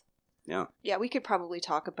with. Yeah. Yeah, we could probably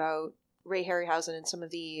talk about Ray Harryhausen and some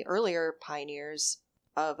of the earlier pioneers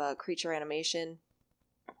of creature animation,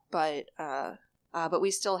 but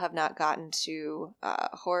we still have not gotten to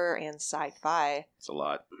horror and sci-fi. It's a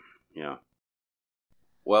lot. Yeah.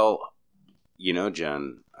 Well,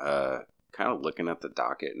 Jen, kind of looking at the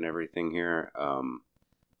docket and everything here,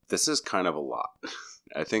 this is kind of a lot.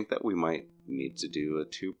 I think that we might need to do a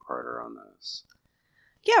two-parter on this.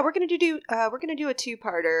 Yeah, we're gonna do a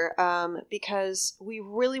two-parter because we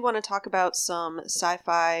really want to talk about some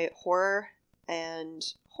sci-fi horror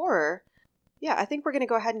and horror. Yeah, I think we're gonna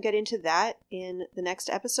go ahead and get into that in the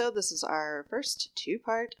next episode. This is our first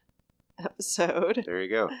two-part episode. There you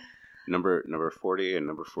go. Number 40 and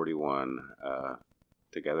number 41,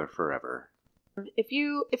 together forever. If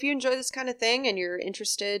you enjoy this kind of thing and you're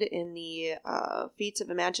interested in the feats of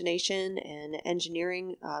imagination and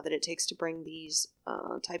engineering that it takes to bring these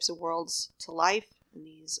types of worlds to life and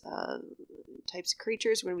these types of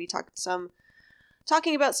creatures, we're going to be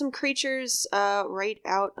talking about some creatures right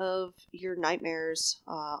out of your nightmares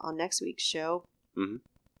on next week's show.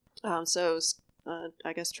 Mm-hmm. So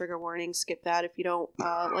I guess trigger warning, skip that if you don't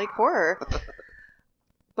like horror.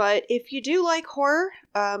 But if you do like horror,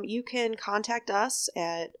 you can contact us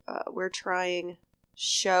at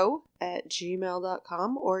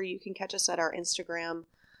we'retrying.show@gmail.com, or you can catch us at our Instagram,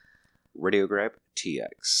 Radiogripe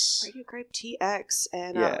TX. Radiogripe TX,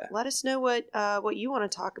 and Yeah. let us know what you want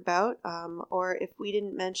to talk about, or if we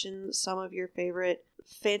didn't mention some of your favorite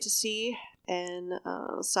fantasy and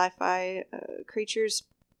sci-fi creatures.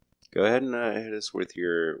 Go ahead and hit us with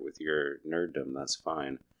your nerddom. That's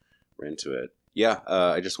fine. We're into it. Yeah,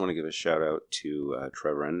 I just want to give a shout out to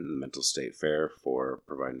Trevor and the Mental State Fair for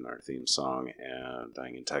providing our theme song and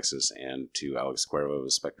Dying in Texas, and to Alex Cuervo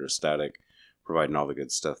of Spectre Static providing all the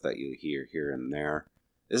good stuff that you hear here and there.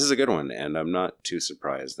 This is a good one, and I'm not too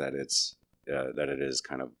surprised that it is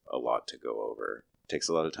kind of a lot to go over. It takes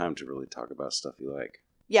a lot of time to really talk about stuff you like.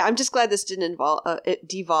 Yeah, I'm just glad this didn't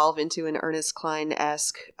devolve into an Ernest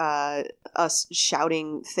Cline-esque us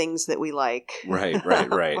shouting things that we like. Right.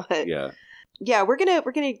 But, yeah. Yeah, we're gonna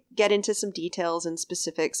get into some details and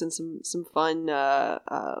specifics and some fun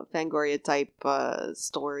Fangoria type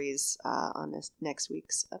stories on this next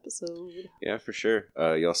week's episode. Yeah, for sure.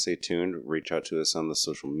 Y'all stay tuned. Reach out to us on the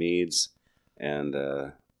social medias, and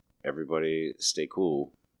everybody stay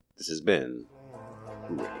cool. This has been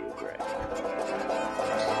Radio Grey.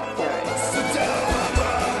 All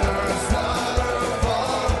right.